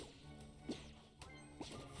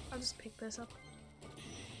 I'll just pick this up.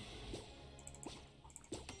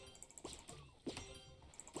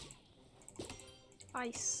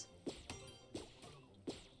 Ice.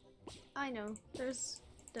 I know, there's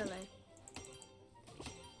delay.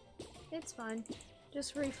 It's fine.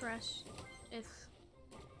 Just refresh if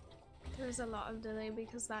there's a lot of delay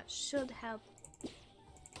because that should help.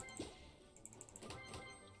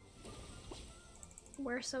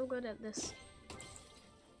 We're so good at this.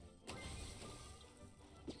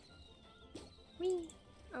 Whee!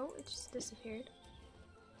 Oh, it just disappeared.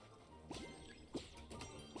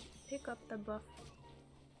 Pick up the buff.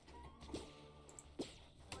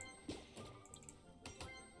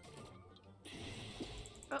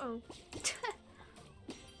 Uh-oh.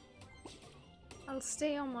 I'll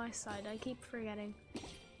stay on my side, I keep forgetting.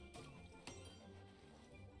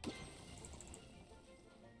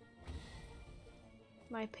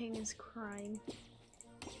 My ping is crying.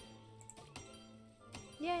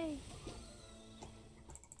 Yay!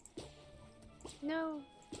 No!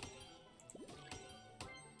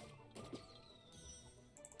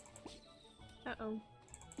 Uh-oh.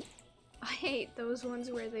 I hate those ones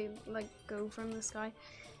where they like go from the sky.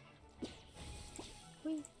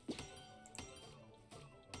 Whee!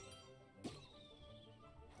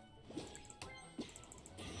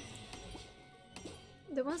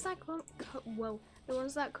 The ones that the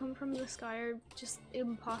ones that come from the sky are just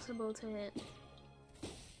impossible to hit.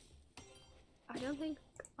 I don't think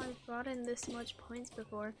I've gotten this much points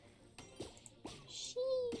before.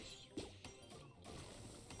 Sheesh.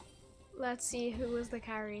 Let's see who was the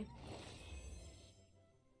carry.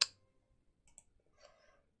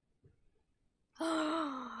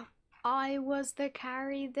 I was the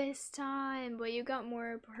carry this time, but you got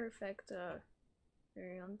more perfect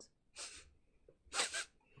variants.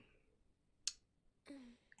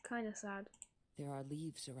 Kinda sad. There are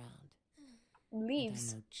leaves around.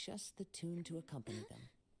 Leaves? And I know just the tune to accompany them,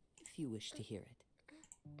 if you wish to hear it.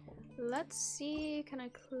 Let's see, can I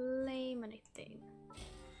claim anything?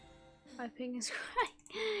 My ping is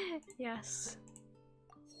crying. Yes.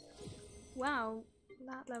 Wow,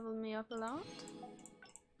 that leveled me up a lot.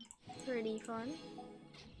 Pretty fun.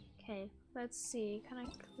 Okay, let's see, can I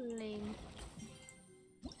claim?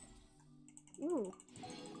 Ooh.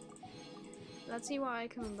 Let's see what I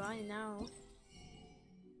can buy now.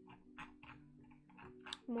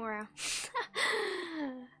 More.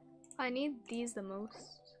 I need these the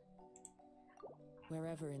most.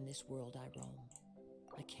 Wherever in this world I roam,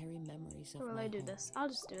 I carry memories of Or will my I do home. this? I'll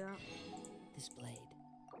just do that. This blade.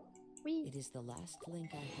 Whee! It is the last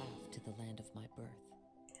link I have to the land of my birth.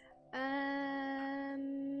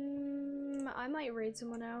 I might raid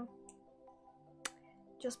someone now.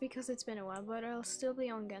 Just because it's been a while, but I'll still be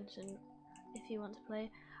on Genshin if you want to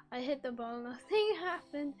play. I hit the ball, nothing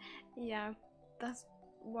happened. Yeah, that's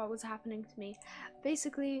what was happening to me.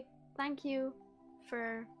 Basically, thank you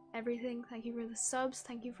for everything. Thank you for the subs.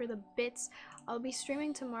 Thank you for the bits. I'll be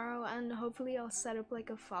streaming tomorrow and hopefully I'll set up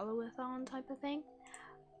like a follow-a-thon type of thing.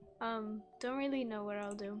 Don't really know what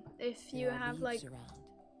I'll do. If you have like around,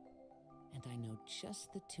 and I know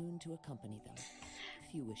just the tune to accompany them,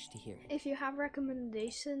 if you wish to hear it. If you have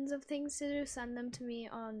recommendations of things to do, send them to me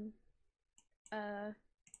on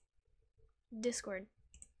Discord,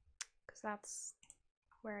 because that's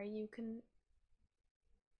where you can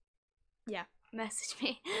message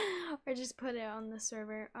me or just put it on the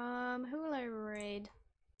server. Who will I raid?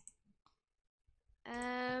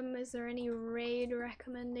 Is there any raid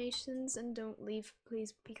recommendations? And don't leave,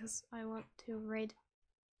 please, because I want to raid.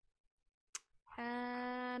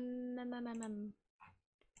 I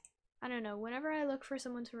don't know. Whenever I look for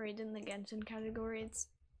someone to raid in the Genshin category, it's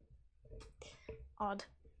odd.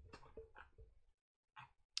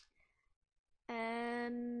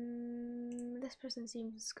 This person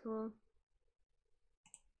seems cool.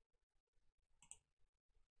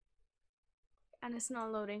 And it's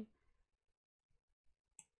not loading.